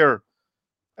 6 clear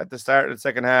at the start of the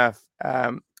second half,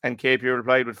 and KP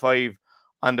replied with 5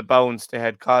 on the bounce. They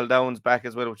had Carl Downs back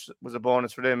as well, which was a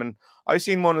bonus for them. And I've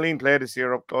seen Monagea play this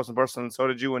year up close and personal, and so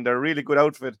did you, and they're a really good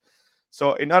outfit.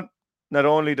 So it not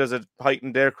only does it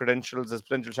heighten their credentials as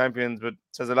potential champions, but it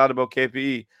says a lot about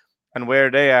KPE and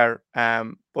where they are.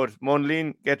 But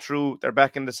Monagea get through. They're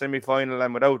back in the semi-final,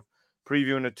 and without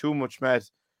previewing it too much,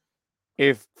 Matt,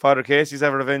 if Father Casey's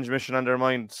have a revenge mission on their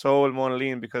mind, so will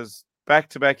Monagea, because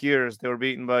back-to-back years they were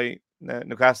beaten by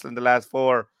Newcastle in the last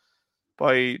 4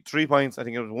 by 3 points. I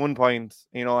think it was 1 point,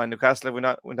 and Newcastle went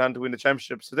on to win the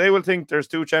championship. So they will think there's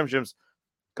 2 championships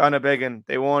gone a begging.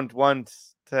 They won't want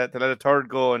to let a third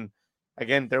go. And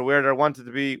again, they're where they wanted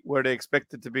to be, where they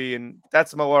expected to be. And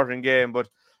that's a mouthwatering game. But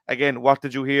again, what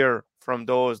did you hear from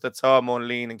those that saw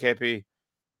Monagea and KP?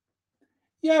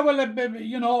 Yeah,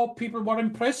 well, people were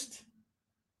impressed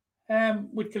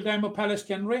with Kildare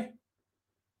Ballysteen.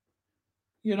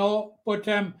 But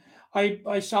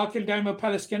I saw Kildare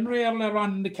Ballysteen earlier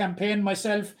on in the campaign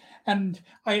myself, and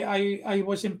I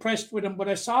was impressed with them. But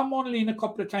I saw Monagea a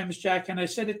couple of times, Jack, and I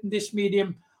said it in this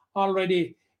medium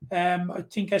already. I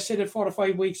think I said it 4 or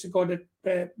 5 weeks ago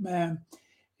that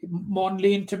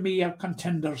Monagea to me are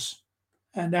contenders,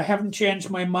 and I haven't changed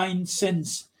my mind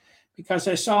since. because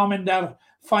I saw them in their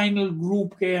final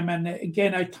group game, and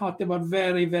again I thought they were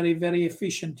very, very, very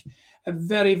efficient, a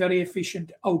very, very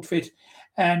efficient outfit,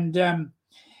 and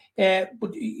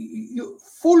but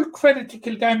full credit to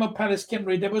Kildimo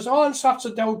Palaskinry. There was all sorts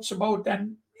of doubts about,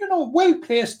 and well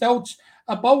placed doubts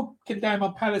about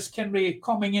Kildimo Palaskinry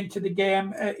coming into the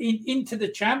game, into the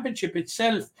championship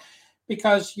itself,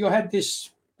 because you had this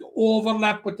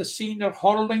overlap with the senior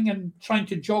hurling and trying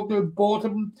to juggle both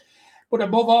of them. But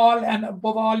above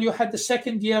all, you had the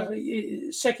second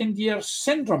year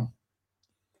syndrome.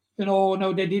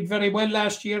 Now they did very well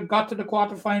last year, got to the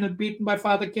quarterfinal, beaten by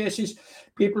Father Casey's.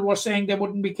 People were saying they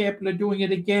wouldn't be capable of doing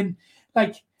it again.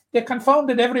 Like, they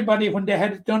confounded everybody when they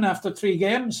had it done after 3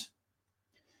 games.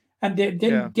 And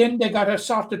then they got a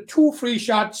sort of 2 free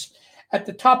shots at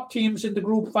the top teams in the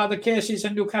group, Father Casey's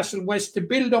and Newcastle West, to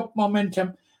build up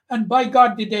momentum. And by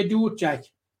God, did they do it, Jack.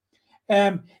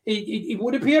 It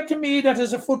would appear to me that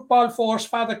as a football force,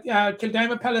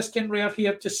 Kildimo Palaskinry are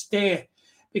here to stay.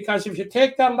 Because if you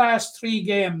take their last 3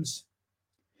 games,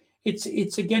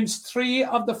 it's against 3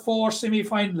 of the 4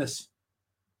 semi-finalists.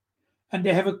 And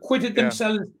they have acquitted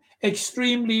themselves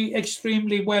extremely,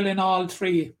 extremely well in all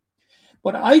 3.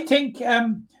 But I think,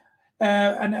 and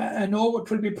I know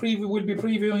we'll be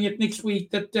previewing it next week,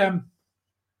 that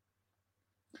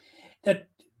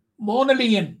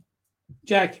Monagea,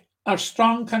 Jack, are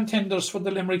strong contenders for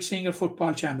the Limerick Senior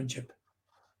Football Championship.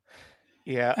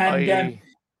 Yeah, and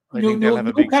I think they'll have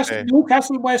a big say.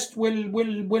 Newcastle West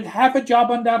will have a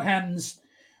job on their hands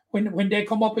when they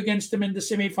come up against them in the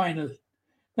semi-final.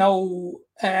 Now,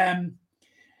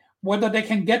 whether they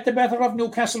can get the better of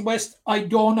Newcastle West, I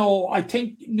don't know. I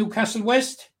think Newcastle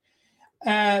West,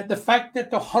 the fact that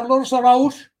the hurlers are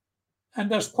out and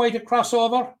there's quite a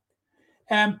crossover,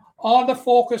 all the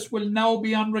focus will now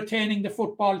be on retaining the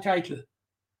football title.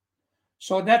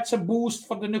 So that's a boost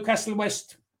for the Newcastle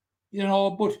West,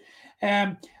 but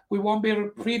we won't be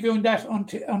previewing that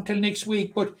until next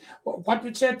week. But what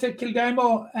we said to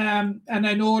Kildimo, and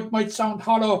I know it might sound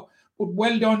hollow, but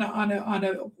well done on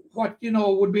a what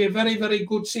would be a very, very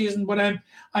good season. But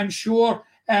I'm sure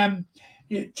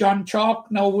John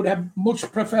Chalk now would have much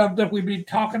preferred that we be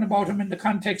talking about him in the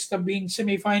context of being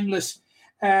semi-finalists.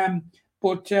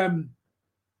 But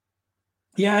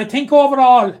I think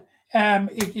overall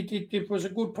it was a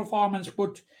good performance.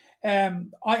 But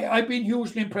I've been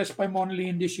hugely impressed by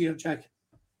Monagea this year, Jack.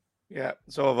 Yeah,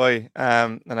 so have I.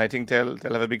 And I think they'll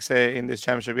have a big say in this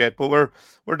championship yet. But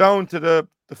we're down to the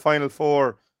final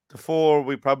 4. The 4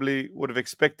 we probably would have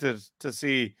expected to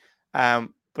see, but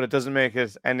it doesn't make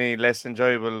it any less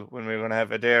enjoyable when we're going to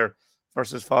have Adair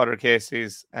versus Father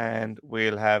Casey's, and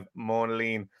we'll have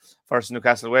Monagea versus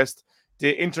Newcastle West.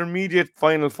 The intermediate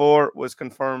final 4 was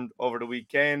confirmed over the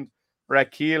weekend.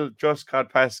 Rathkeale just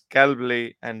got past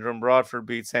Galway, and Drumbrodford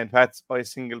beat St. Pat's by a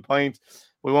single point.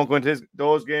 We won't go into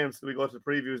those games till we go to the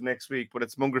previews next week, but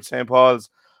it's Mungret St. Paul's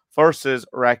versus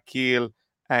Rathkeale,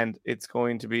 and it's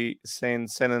going to be St.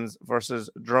 Senan's versus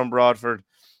Drumbrodford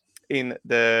in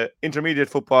the intermediate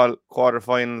football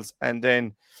quarterfinals. And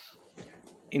then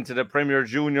into the Premier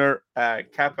Junior,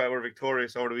 Kappa were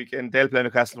victorious over the weekend. They'll play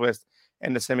Newcastle West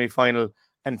in the semi-final,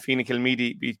 and Fine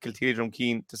Kilmeedy beat Kiltee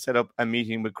Drumkeen to set up a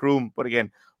meeting with Croom. But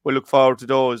again, we'll look forward to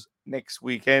those next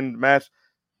weekend, Matt.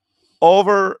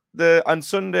 On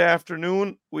Sunday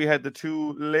afternoon, we had the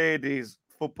 2 ladies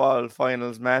football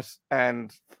finals, Matt,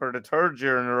 and for the 3rd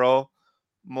year in a row,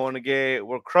 Monagea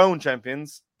were crown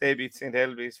champions. They beat St.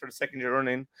 Helby's for the 2nd year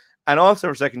running, and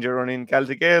also for 2nd year running,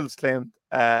 Galtee Gaels claimed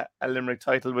a Limerick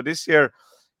title. But this year,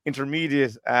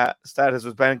 intermediate status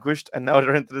was vanquished, and now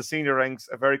they're into the senior ranks.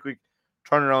 A very quick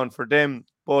turnaround for them.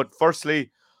 But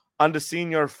firstly, on the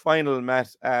senior final,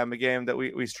 Matt, a game that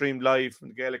we streamed live from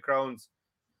the Gaelic Crowns,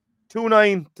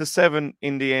 2-9-7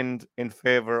 in the end in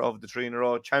favour of the 3 in a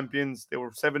row champions. They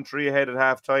were 7-3 ahead at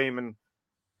half time and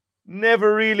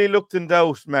never really looked in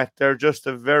doubt, Matt. They're just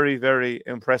a very, very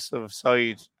impressive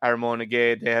side,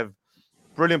 Monagea. They have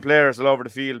brilliant players all over the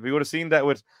field. We would have seen that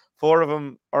with 4 of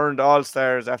them earned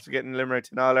All-Stars after getting Limerick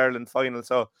to an All-Ireland final.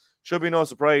 So should be no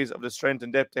surprise of the strength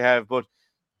and depth they have. But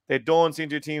they don't seem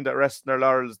to be a team that rests in their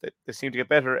laurels. They seem to get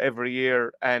better every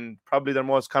year, and probably their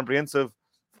most comprehensive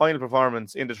final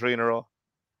performance in the 3 in a row.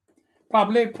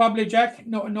 Probably, Jack.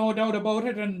 No doubt about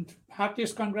it. And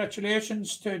heartiest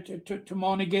congratulations to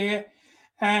Monagea.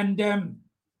 And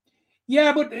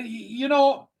but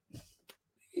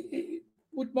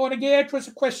with Monagea, it was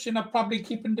a question of probably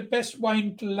keeping the best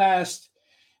wine to last,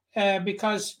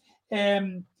 because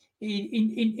in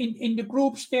the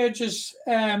group stages,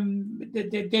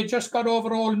 they just got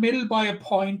over Old Mill by a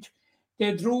point.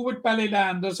 They drew with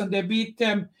Ballylanders and they beat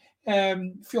them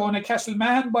Fiona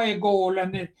Castleman by a goal,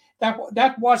 and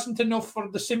that wasn't enough for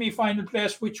the semi-final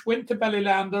place, which went to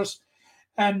Ballylanders,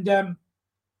 and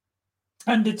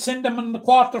it sent them on the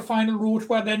quarter-final route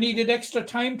where they needed extra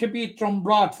time to beat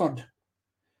Broadford.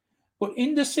 But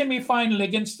in the semi-final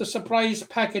against the surprise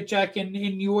packet, Jack,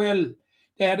 in UL,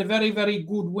 they had a very, very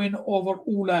good win over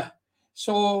Ula.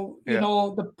 So, you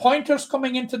know, the pointers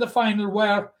coming into the final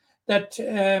were that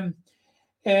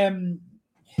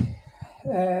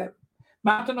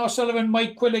Martin O'Sullivan,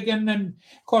 Mike Quilligan, and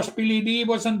of course Billy Lee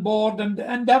was on board,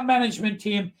 and their management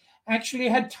team actually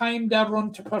had timed their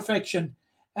run to perfection.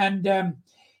 And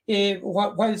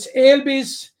whilst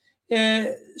Ailbe's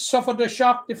suffered a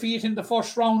shock defeat in the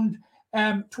first round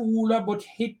to Ula, but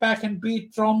hit back and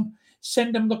beat Drum,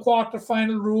 send them the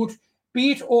quarter-final route,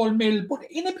 beat Old Mill, but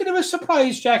in a bit of a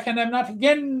surprise, Jack, and I'm not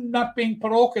being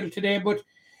parochial today, but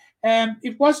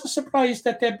it was a surprise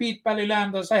that they beat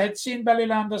Ballylanders. I had seen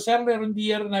Ballylanders earlier in the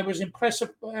year, and I was impressed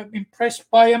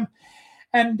by them,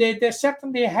 and they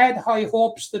certainly had high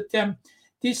hopes that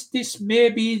this may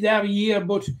be their year,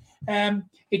 but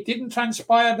it didn't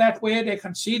transpire that way. They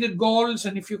conceded goals,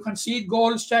 and if you concede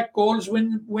goals, Jack, goals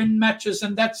win matches,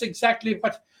 and that's exactly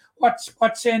what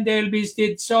St. Ailbe's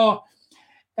did. So,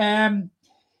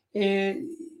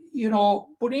 you know,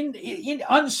 but in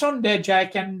on Sunday,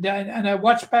 Jack, and I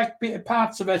watched back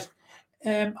parts of it.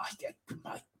 I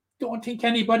don't think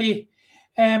anybody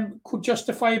could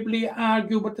justifiably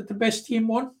argue, but that the best team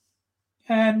won,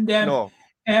 and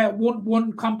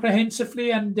won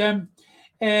comprehensively, and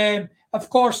of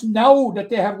course, now that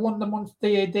they have won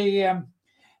the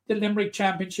Limerick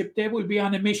Championship, they will be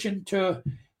on a mission to,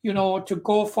 you know, to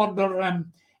go further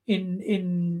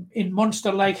in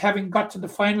Munster, like having got to the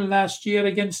final last year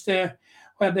against where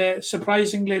they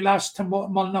surprisingly lost to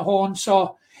Mullinahone.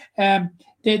 So you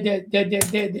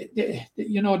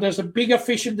know, there's a bigger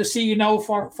fish in the sea now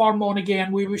for Monagea,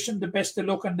 and we wish them the best of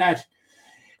luck on that.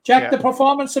 Jack, the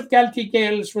performance of Galtee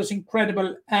Gaels was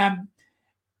incredible.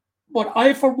 But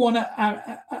I, for one,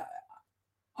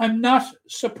 I'm not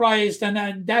surprised,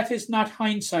 and that is not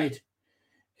hindsight.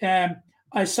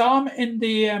 I saw him in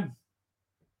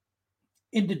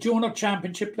the Junior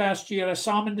Championship last year. I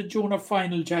saw him in the Junior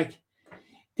Final, Jack.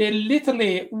 They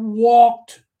literally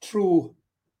walked through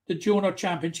the Junior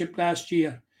Championship last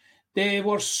year. They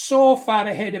were so far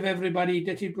ahead of everybody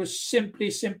that it was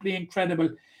simply incredible.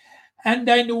 And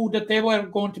I knew that they were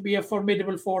going to be a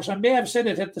formidable force. I may have said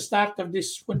it at the start of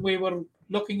this when we were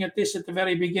looking at this at the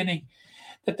very beginning,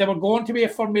 that they were going to be a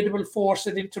formidable force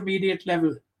at intermediate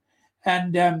level.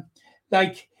 And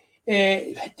they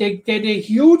had a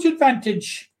huge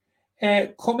advantage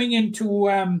coming into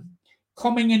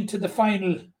the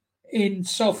final, in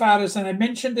so far as, and I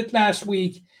mentioned it last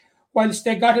week, whilst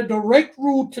they got a direct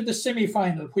route to the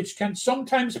semi-final, which can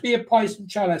sometimes be a poison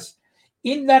chalice.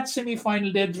 In that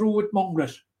semi-final, they drew with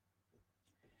Mungret.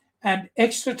 And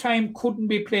extra time couldn't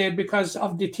be played because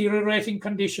of deteriorating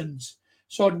conditions.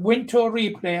 So it went to a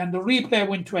replay, and the replay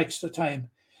went to extra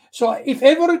time. So if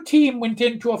ever a team went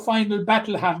into a final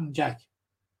battle-hardened, Jack,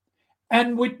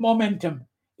 and with momentum,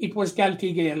 it was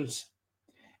Galtee Gaels.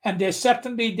 And they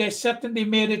certainly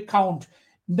made it count.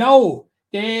 Now,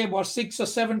 they were 6 or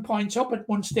 7 points up at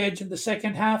one stage in the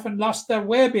second half and lost their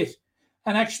way a bit,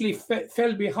 and actually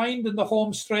fell behind in the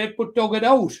home straight, but dug it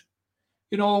out.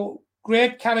 You know,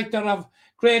 great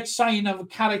sign of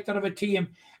character of a team.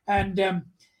 And they're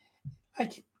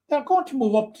going to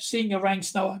move up to senior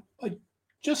ranks now. I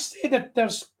just say that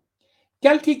there's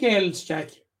Galtee Gaels, Jack,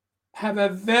 have a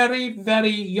very, very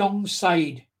young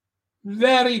side.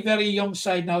 Very, very young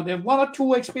side now. They have one or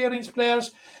two experienced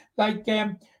players like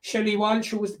Shelley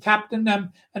Walsh, who was the captain,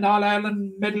 an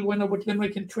All-Ireland medal winner with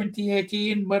Limerick in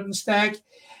 2018, Wednesday.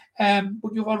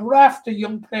 But you have a raft of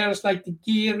young players like the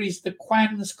Gearys, the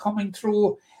Quans coming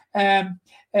through. The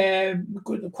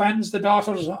Quans, the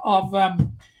daughters of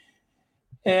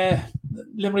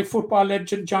Limerick football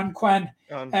legend John Quan.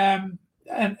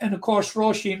 And of course,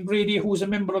 Roisin Brady, who's a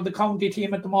member of the county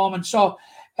team at the moment. So,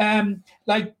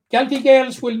 like Galtee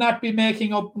Gaels will not be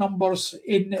making up numbers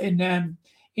in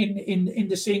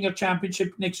the senior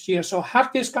championship next year. So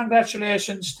heartiest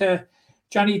congratulations to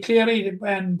Johnny Cleary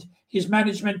and his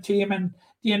management team and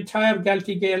the entire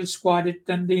Galtee Gaels squad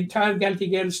and the entire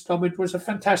Galtee Gaels club. It was a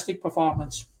fantastic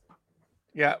performance.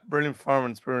 Yeah, brilliant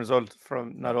performance, brilliant result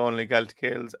from not only Galtee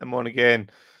Gaels and Monagea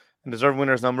and deserved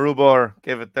winners. Now Marubor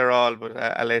gave it their all, but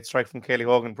a late strike from Kelly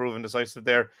Hogan proving decisive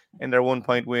there in their 1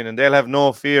 point win, and they'll have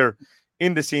no fear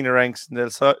in the senior ranks, and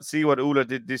they'll see what Ula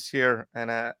did this year and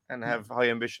have high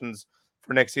ambitions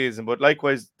for next season. But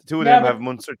likewise, the two of them have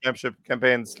Munster Championship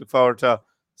campaigns to look forward to.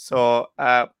 So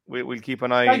we'll keep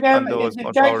an eye Like, on those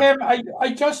going forward.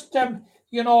 I just,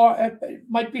 it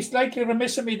might be slightly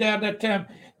remiss of me there that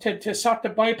to sort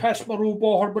of bypass Maru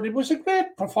Bohor, but it was a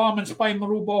great performance by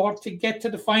Maru Bohor to get to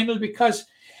the final because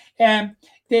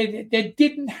they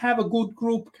didn't have a good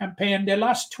group campaign. They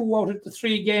lost 2 out of the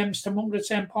 3 games to Mungret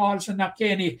St. Paul's and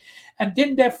Knockany, and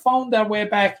then they found their way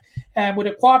back with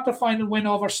a quarter-final win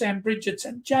over St. Bridget's.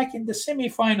 And Jack, in the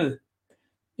semi-final,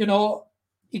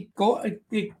 it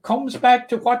comes back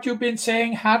to what you've been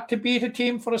saying, hard to beat a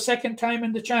team for a second time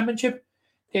in the championship.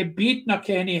 They beat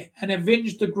Knockany and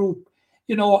avenged the group,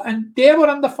 and they were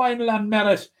on the final on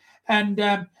merit. And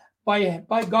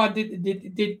by God, did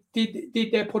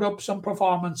they put up some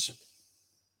performance?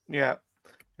 Yeah,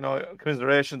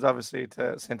 commiserations obviously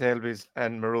to St. Ailbe's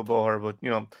and Maru Bohor, but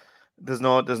there's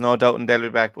no doubt in they'll be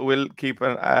back. But we'll keep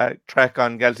a track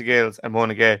on Galtee Gaels and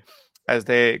Monagea as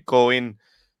they go in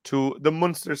to the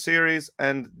Munster series.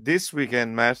 And this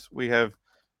weekend, Matt, we have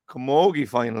Camogie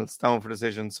finals down for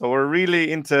decision. So we're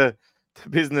really into the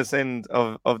business end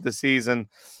of the season.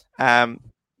 And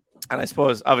I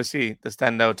suppose, obviously, the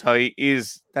standout tie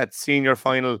is that senior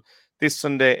final this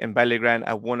Sunday in Ballygrand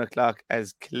at 1 o'clock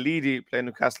as Killeedy play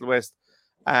Newcastle West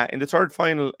in the third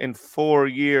final in 4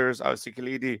 years. Obviously,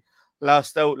 Killeedy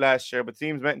lost out last year, but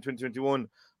teams met in 2021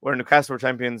 where Newcastle were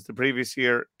champions. The previous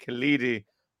year, Killeedy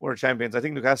were champions. I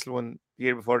think Newcastle won the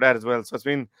year before that as well. So it's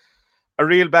been a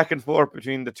real back and forth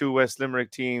between the 2 West Limerick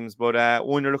teams, but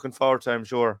one you're looking forward to, I'm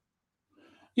sure.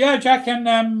 Yeah, Jack, and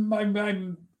I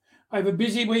have a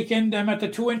busy weekend. I'm at the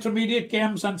 2 intermediate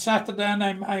games on Saturday, and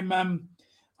I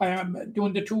am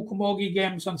doing the 2 Camogie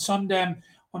games on Sunday.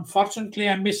 Unfortunately,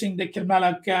 I'm missing the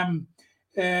Kilmallock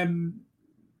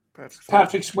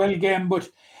Patrickswell game, but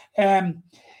I'm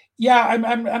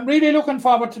really looking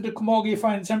forward to the Camogie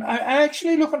finals. I'm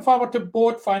actually looking forward to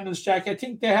both finals, Jack. I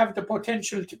think they have the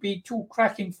potential to be 2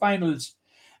 cracking finals,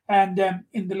 and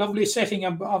in the lovely setting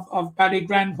of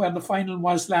Ballygrand where the final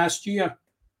was last year.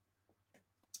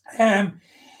 I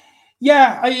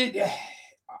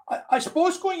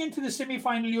suppose going into the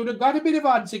semi-final, you'd have got a bit of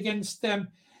odds against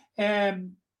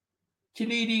Killeedy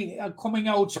coming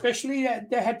out, especially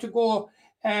they had to go.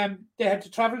 They had to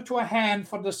travel to Ahan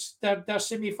for their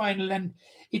semi-final, and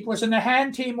it was an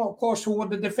Ahan team, of course, who were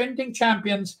the defending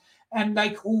champions and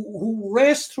who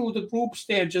raced through the group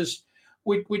stages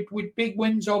with big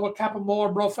wins over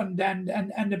Cappamore, Bruff, and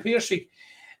Na Piarsaigh.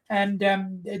 And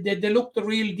they looked the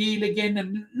real deal again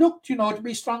and looked, to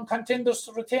be strong contenders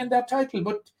to retain that title.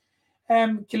 But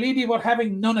Killeedy were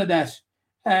having none of that.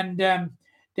 And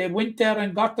they went there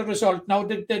and got the result. Now,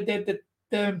 the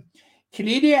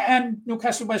Killeedy and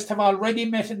Newcastle West have already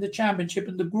met in the championship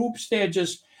in the group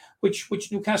stages, which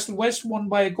Newcastle West won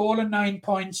by a goal and 9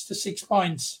 points to 6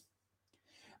 points.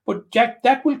 But, Jack,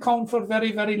 that will count for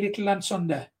very, very little on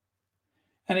Sunday.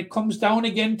 And it comes down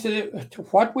again to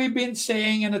what we've been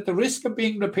saying, and at the risk of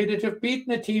being repetitive,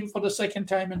 beating a team for the second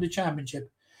time in the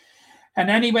championship. And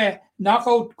anyway,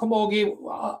 knockout Camogie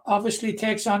obviously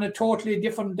takes on a totally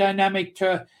different dynamic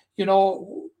to,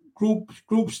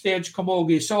 group stage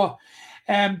Camogie. So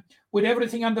with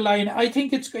everything on the line, I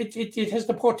think it has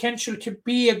the potential to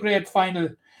be a great final.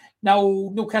 Now,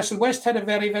 Newcastle West had a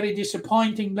very, very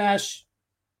disappointing last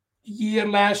year,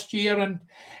 and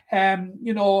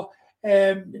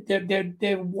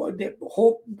they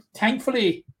hope,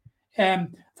 thankfully,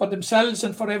 for themselves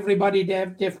and for everybody,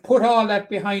 they've put all that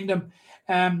behind them,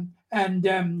 and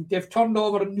they've turned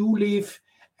over a new leaf,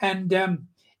 and they're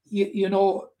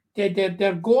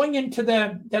going into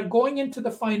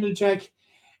the final, Jack,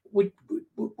 with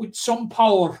some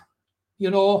power.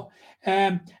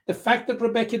 The fact that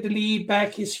Rebecca DeLee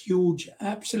back is huge,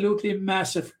 absolutely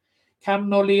massive.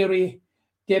 Cameron O'Leary,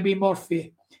 Debbie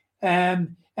Murphy.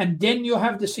 And then you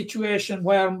have the situation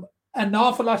where an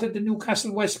awful lot of the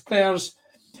Newcastle West players,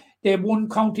 they won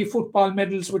county football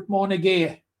medals with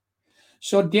Monagea.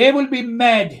 So they will be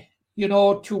mad,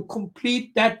 to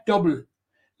complete that double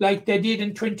like they did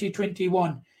in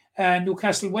 2021.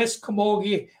 Newcastle West,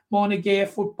 Camogie, Monagea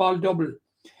football double.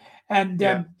 And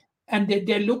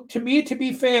they look to me to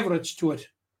be favourites to it,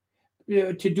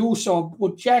 to do so.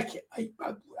 But Jack,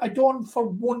 I don't for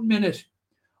 1 minute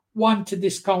want to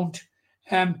discount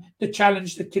the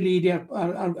challenge that Killeedy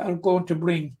are going to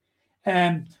bring.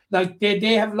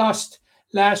 They have lost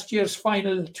last year's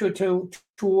final to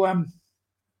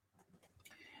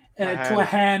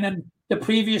Ahan, and the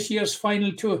previous year's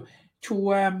final to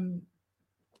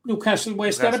Newcastle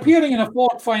West. They're appearing in a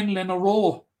 4th final in a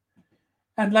row,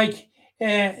 and they're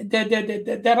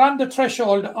on the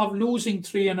threshold of losing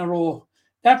 3 in a row.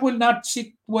 That will not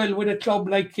sit well with a club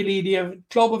like Killeedy, a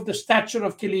club of the stature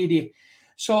of Killeedy.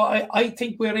 So I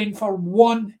think we're in for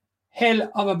one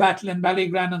hell of a battle in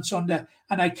Ballygran on Sunday,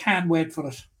 and I can't wait for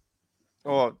it.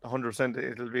 Oh, 100%.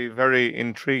 It'll be a very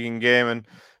intriguing game. And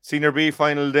Senior B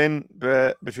final then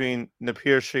between Na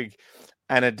Piarsaigh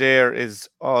and Adair is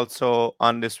also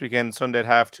on this weekend, Sunday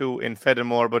at 2:30 in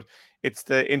Fedamore. But it's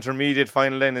the intermediate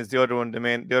final then is the other one,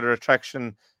 the other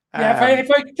attraction. Yeah, if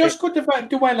I just could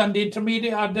dwell on the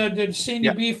intermediate or the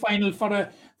Senior Yeah. B final for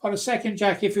a second,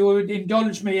 Jack, if you would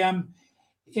indulge me.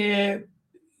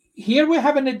 Here we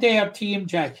have an Adair team,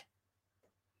 Jack,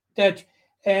 that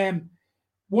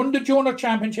won the junior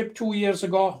championship 2 years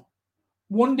ago,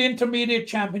 won the intermediate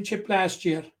championship last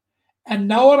year, and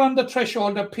now are on the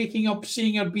threshold of picking up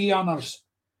Senior B honours.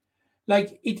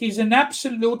 Like, it is an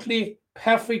absolutely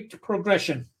perfect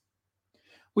progression.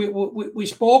 We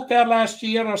spoke there last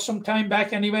year or some time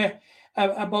back anyway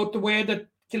about the way that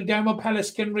Kildare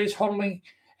Palace-Kinry's hurling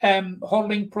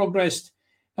progressed.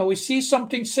 Now we see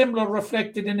something similar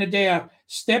reflected in Adair,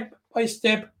 step by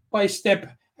step by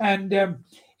step, and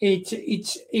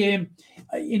it's in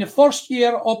a first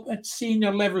year up at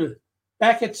senior level,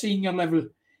 back at senior level.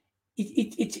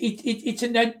 It's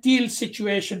an ideal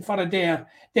situation for Adair.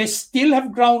 They still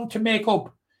have ground to make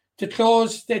up, to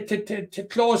close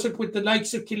it with the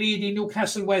likes of Killeedy,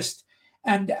 Newcastle West,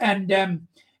 and the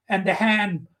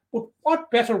Han. But what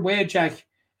better way, Jack,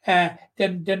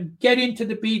 than get into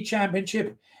the B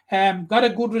Championship? Got a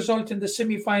good result in the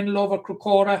semi-final over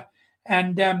Crocora,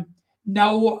 and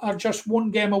now are just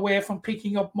one game away from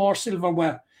picking up more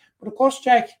silverware. But of course,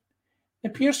 Jack, the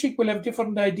Piarsaigh will have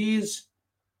different ideas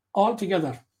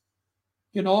altogether.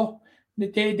 You know,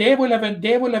 they will have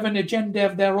an agenda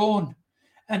of their own,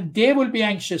 and they will be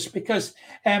anxious because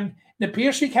the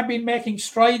Piarsaigh have been making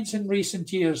strides in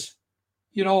recent years.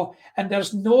 You know, and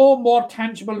there's no more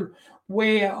tangible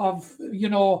way of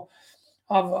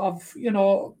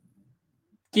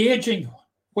gauging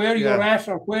where you're at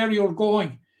or where you're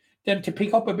going than to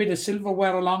pick up a bit of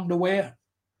silverware along the way.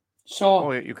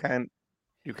 So you can't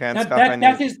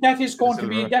that is going to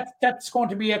be that's going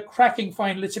to be a cracking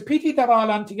final. It's a pity they're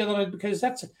all on together because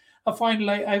that's a final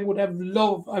I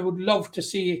would love to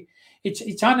see.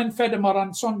 It's on in Fedamore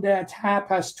on Sunday at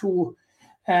 2:30.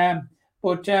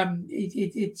 But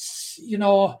it's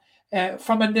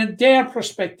from an Adair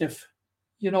perspective,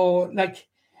 like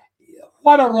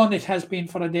what a run it has been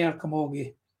for Adair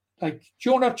Camogie. Like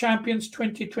junior champions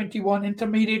 2021,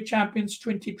 intermediate champions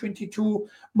 2022,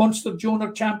 Munster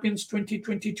junior champions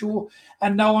 2022,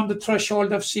 and now on the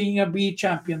threshold of senior B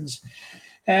champions.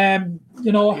 Happy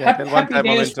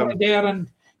days for Adair,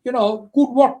 and good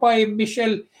work by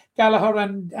Michelle Gallagher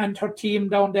and her team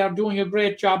down there doing a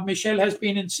great job. Michelle has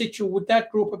been in situ with that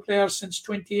group of players since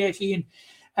 2018,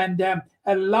 and a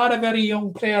lot of very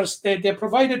young players. They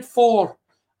provided 4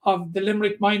 of the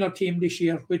Limerick minor team this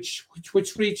year, which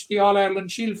reached the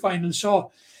All-Ireland Shield final.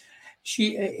 So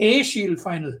a Shield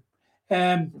final.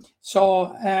 It's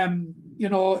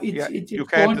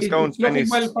looking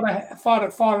well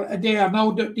for Adair. Now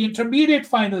the intermediate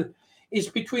final is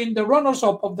between the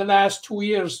runners-up of the last 2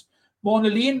 years.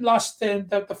 Monagea lost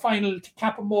the final to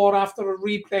Cappamore after a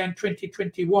replay in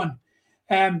 2021.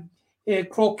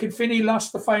 Croke Kilfinny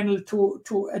lost the final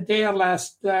to Adair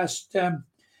last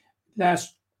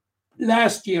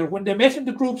year. When they met in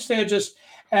the group stages,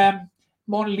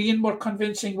 Monagea were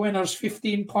convincing winners,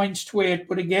 15 points to 8.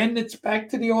 But again, it's back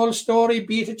to the old story: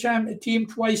 beat a team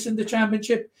twice in the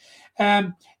championship.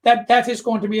 That is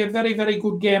going to be a very, very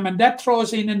good game, and that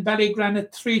throws in Ballygran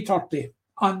at 3:30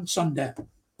 on Sunday.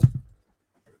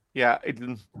 Yeah, it's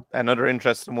another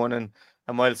interesting one, and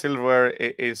while silverware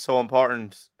is so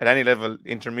important at any level,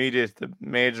 intermediate, the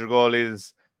major goal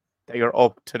is that you're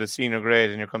up to the senior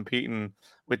grade and you're competing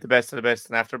with the best of the best.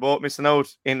 And after both missing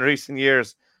out in recent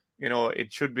years,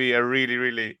 it should be a really,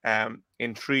 really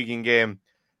intriguing game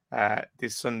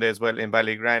this Sunday as well in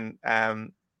Ballygran.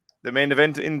 The main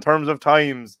event in terms of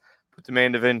times, but the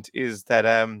main event is that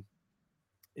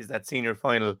senior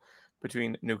final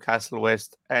between Newcastle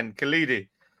West and Killeedy.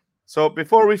 So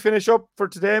before we finish up for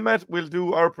today, Matt, we'll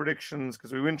do our predictions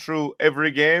because we went through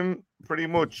every game pretty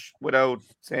much without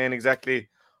saying exactly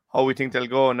how we think they'll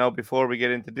go. Now, before we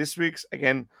get into this week's,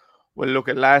 again, we'll look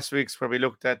at last week's where we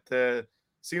looked at the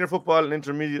senior football and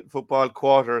intermediate football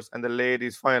quarters and the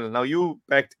ladies final. Now, you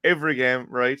backed every game,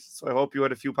 right? So I hope you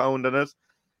had a few pound on it.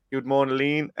 You had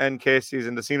Monagea and Casey's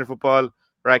in the senior football,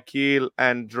 Rackeel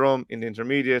and Drum in the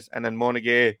intermediate, and then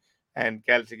Monagea and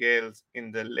Galtee Gaels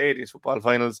in the ladies football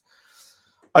finals.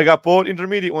 I got both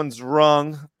intermediate ones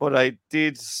wrong, but I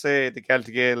did say the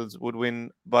Galtee Gaels would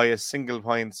win by a single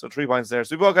point, so 3 points there.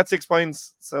 So we both got 6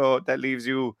 points, so that leaves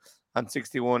you on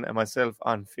 61 and myself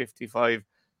on 55.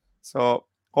 So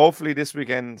hopefully this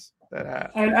weekend...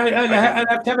 I'll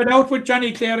have to have it out with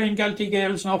Johnny Clare and Galtee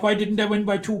Gaels now. Why didn't they win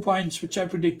by 2 points, which I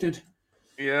predicted?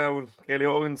 Yeah, well, Kelly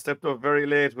Hogan stepped up very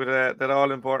late with that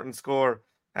all-important score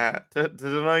to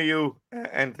deny you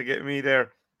and to get me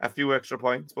there a few extra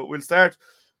points. But we'll start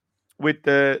with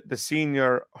the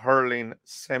senior hurling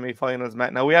semi-finals,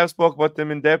 Matt. Now, we have spoke about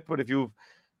them in depth, but if you've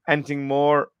anything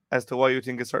more as to why you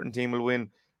think a certain team will win,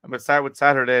 and we'll start with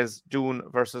Saturday's Doon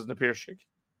versus Na Piarsaigh.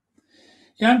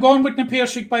 Yeah, I'm going with Na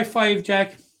Piarsaigh by 5,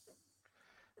 Jack.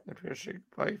 Na Piarsaigh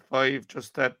by 5,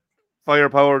 just that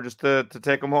firepower just to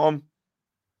take them home.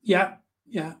 Yeah.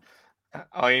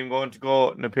 I'm going to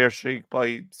go Na Piarsaigh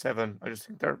by 7. I just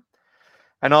think they're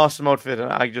an awesome outfit,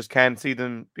 and I just can't see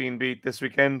them being beat this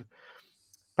weekend.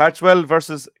 Patrickswell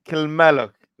versus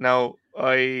Kilmallock. Now,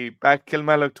 I backed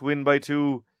Kilmallock to win by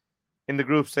 2 in the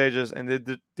group stages, and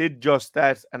they did just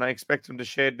that, and I expect them to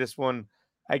shade this one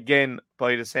again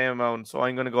by the same amount. So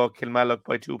I'm going to go Kilmallock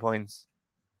by 2 points.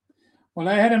 Well,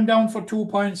 I had him down for 2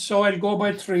 points, so I'll go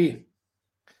by 3.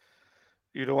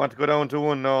 You don't want to go down to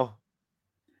 1, no?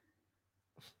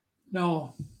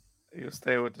 No. You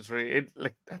stay with the 3.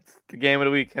 That's the game of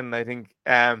the weekend, I think,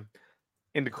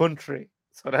 in the country.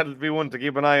 So that'll be one to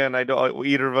keep an eye on. I don't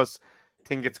either of us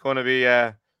think it's going to be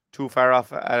too far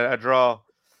off a draw.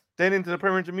 Then into the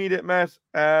Premier Intermediate, Matt,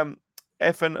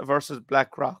 Effin versus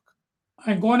Blackrock.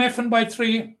 I'm going Effin by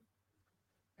 3.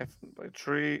 Effin by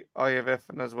 3. I have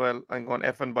Effin as well. I'm going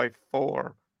Effin by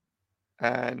 4.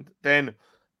 And then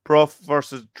Bruff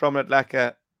versus Drummond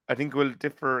Lacca. I think we'll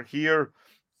differ here.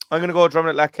 I'm going to go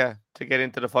Drummond Lacca to get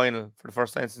into the final for the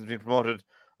first time since being promoted.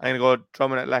 I'm going to go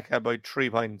Drummond Lacca by 3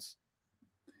 points.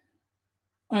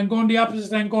 I'm going the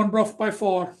opposite. I'm going Bruff by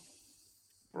 4.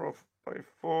 Bruff by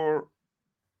 4.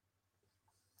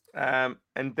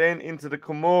 And then into the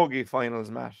Camogie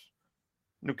finals, Matt.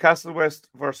 Newcastle West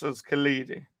versus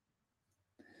Killeedy.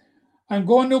 I'm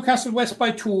going Newcastle West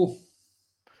by 2.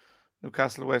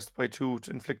 Newcastle West by 2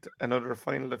 to inflict another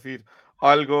final defeat.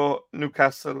 I'll go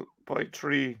Newcastle by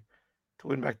 3 to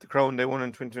win back the crown they won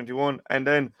in 2021. And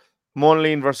then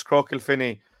Monagea versus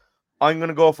Croagh-Kilfinney. I'm going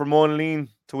to go for Monagea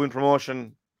to win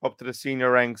promotion up to the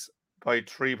senior ranks by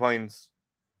 3 points.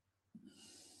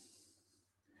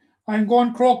 I'm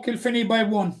going Croagh-Kilfinney by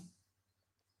 1.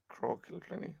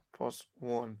 Croagh-Kilfinney plus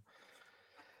 1.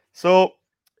 So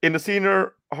in the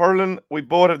senior hurling, we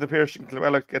both have the Piarsaigh and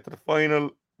Kilmallock to get to the final.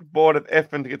 We both have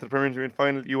Effin to get to the Premier Intermediate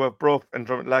final. You have Bruff and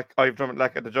Drummond Lacca. I have Drummond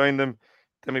Lacca to join them.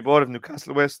 Then we both have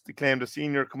Newcastle West to claim the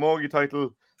senior Camogie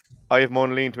title. I have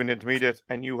Monagea to win the intermediate,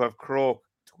 and you have Croagh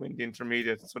to win the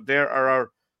intermediate. So there are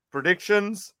our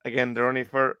predictions. Again, they're only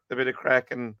for a bit of crack,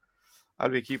 and I'll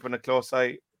be keeping a close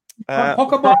eye.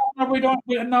 Puck a ball,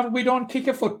 we don't kick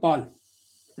a football.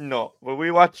 No, but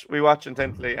we watch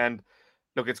intently, and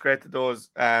look, it's great that those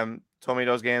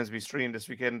those games be streamed this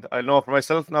weekend. I know for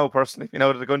myself now, personally, being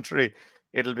out of the country,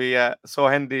 it'll be so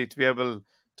handy to be able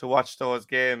to watch those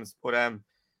games. But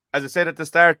as I said at the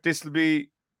start, this will be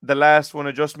the last one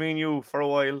of just me and you for a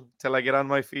while till I get on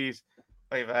my feet.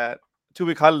 I've a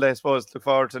 2-week holiday, I suppose, to look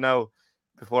forward to now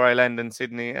before I land in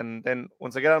Sydney, and then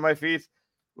once I get on my feet,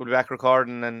 we'll be back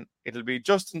recording, and it'll be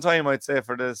just in time, I'd say,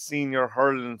 for the senior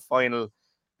hurling final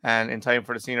and in time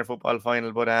for the senior football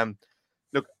final. But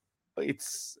look,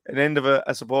 it's an end of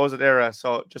a supposed era.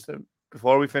 So just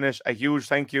before we finish, a huge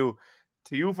thank you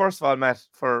to you, first of all, Matt,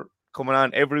 for coming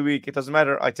on every week. It doesn't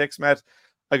matter. I text Matt.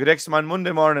 I could text him on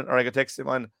Monday morning, or I could text him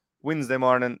on Wednesday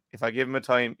morning. If I give him a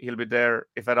time, he'll be there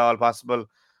if at all possible.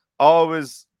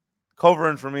 Always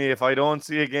covering for me if I don't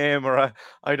see a game or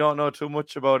I don't know too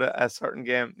much about a certain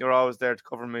game. You're always there to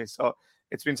cover me. So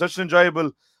it's been such an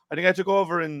enjoyable. I think I took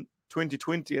over in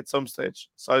 2020 at some stage,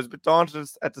 so I was a bit daunted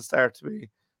at the start to be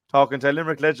talking to a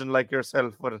Limerick legend like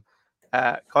yourself, but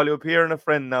call you a peer and a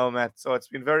friend now, Matt. So it's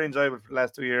been very enjoyable for the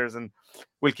last 2 years, and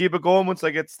we'll keep it going once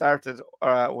I get started,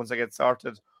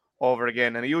 over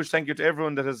again. And a huge thank you to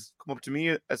everyone that has come up to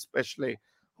me, especially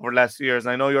over the last 2 years.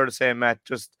 And I know you're the same, Matt.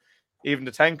 Just even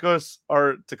to thank us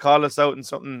or to call us out in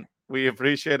something, we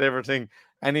appreciate everything.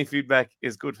 Any feedback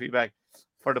is good feedback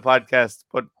for the podcast.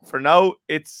 But for now,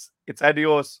 it's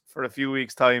adios for a few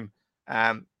weeks' time.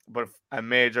 But a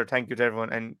major thank you to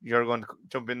everyone, and you're going to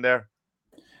jump in there.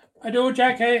 I do,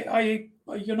 Jack. I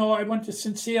want to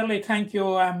sincerely thank you.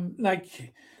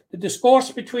 Like the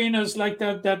discourse between us, like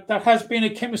that there has been a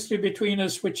chemistry between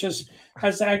us, which has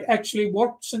actually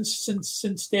worked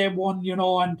since day one.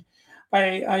 And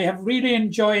I have really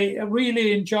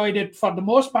enjoyed it for the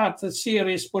most part, the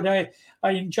series, but I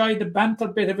enjoyed the banter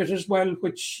bit of it as well,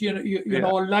 which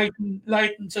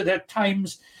lightens it at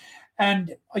times.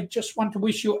 And I just want to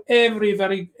wish you every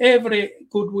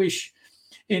good wish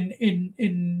in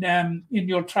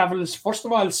your travels. First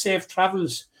of all, safe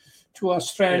travels to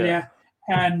Australia.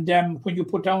 Yeah. And when you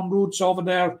put down roots over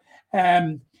there,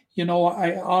 I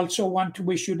also want to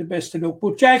wish you the best of luck.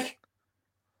 But Jack,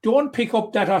 don't pick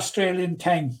up that Australian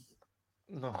thing.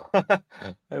 No,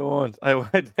 I won't. I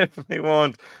definitely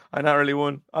won't. I not really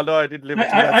won't. Although I did live.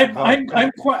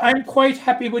 I'm quite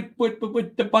happy with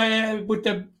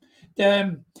the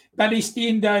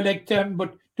Ballysteen dialect,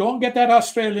 but don't get that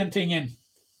Australian thing in.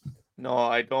 No,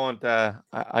 I don't.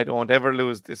 I don't ever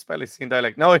lose this Ballysteen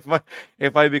dialect. Now,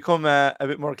 if I become a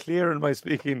bit more clear in my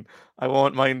speaking, I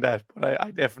won't mind that. But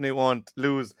I definitely won't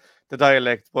lose the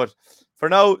dialect. But for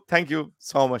now, thank you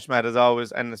so much, Matt, as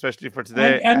always, and especially for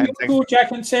today. And you too,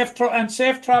 Jack, and safe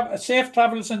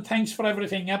travels, and thanks for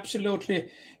everything. Absolutely,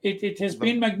 it has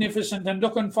been magnificent, and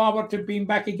looking forward to being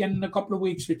back again in a couple of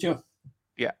weeks with you.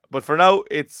 Yeah, but for now,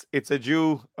 it's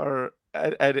adieu or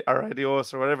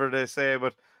adios or whatever they say.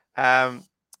 But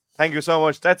thank you so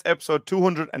much. That's episode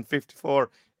 254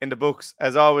 in the books.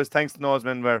 As always, thanks to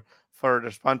Noseman for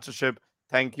their sponsorship.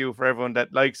 Thank you for everyone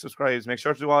that likes, subscribes. Make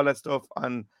sure to do all that stuff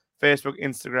on Facebook,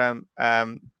 Instagram,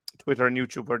 Twitter, and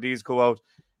YouTube, where these go out.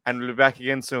 And we'll be back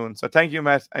again soon. So thank you,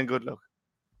 Matt, and good luck.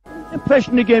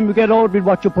 Impression again, we get out with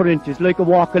what you put into. It's like a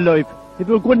walk of life. If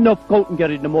you're good enough, go out and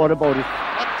get it, no more about it.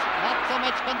 Not so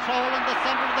much control in the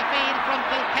centre of the field from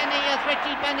Kilkenny as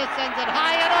Richie Bennett sends it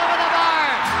high and over the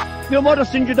bar. Your mother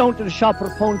sends you down to the shop for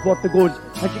a pound's worth of goods,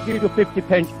 and she gives you 50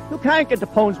 pence. You can't get the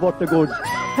pound's worth of goods,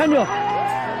 can you?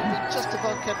 Just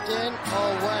about kept in.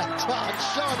 Oh, well,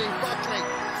 Johnny Buckley.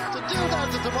 To do that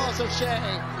to Tomas O'Shea,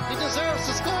 he deserves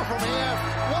to score from here.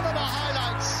 One of the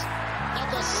highlights of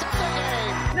the Sunday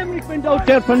game. Limerick went out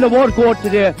there from the word court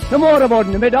today. No more about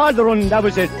it. They made all the running, that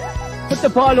was it. Put the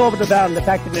ball over the bar and the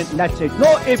back of it, and that's it.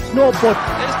 No ifs, no buts. Is there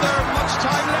much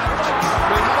time left?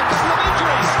 We have a couple of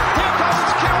injuries. Here comes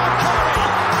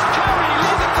𝘕𝘰𝘦𝘭𝘴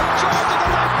leading the charge of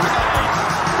the left brigade.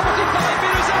 45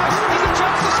 metres out. He's a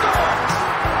chance to score.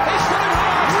 He's put it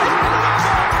high.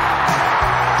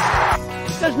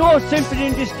 There's no sympathy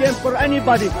in this game for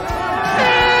anybody.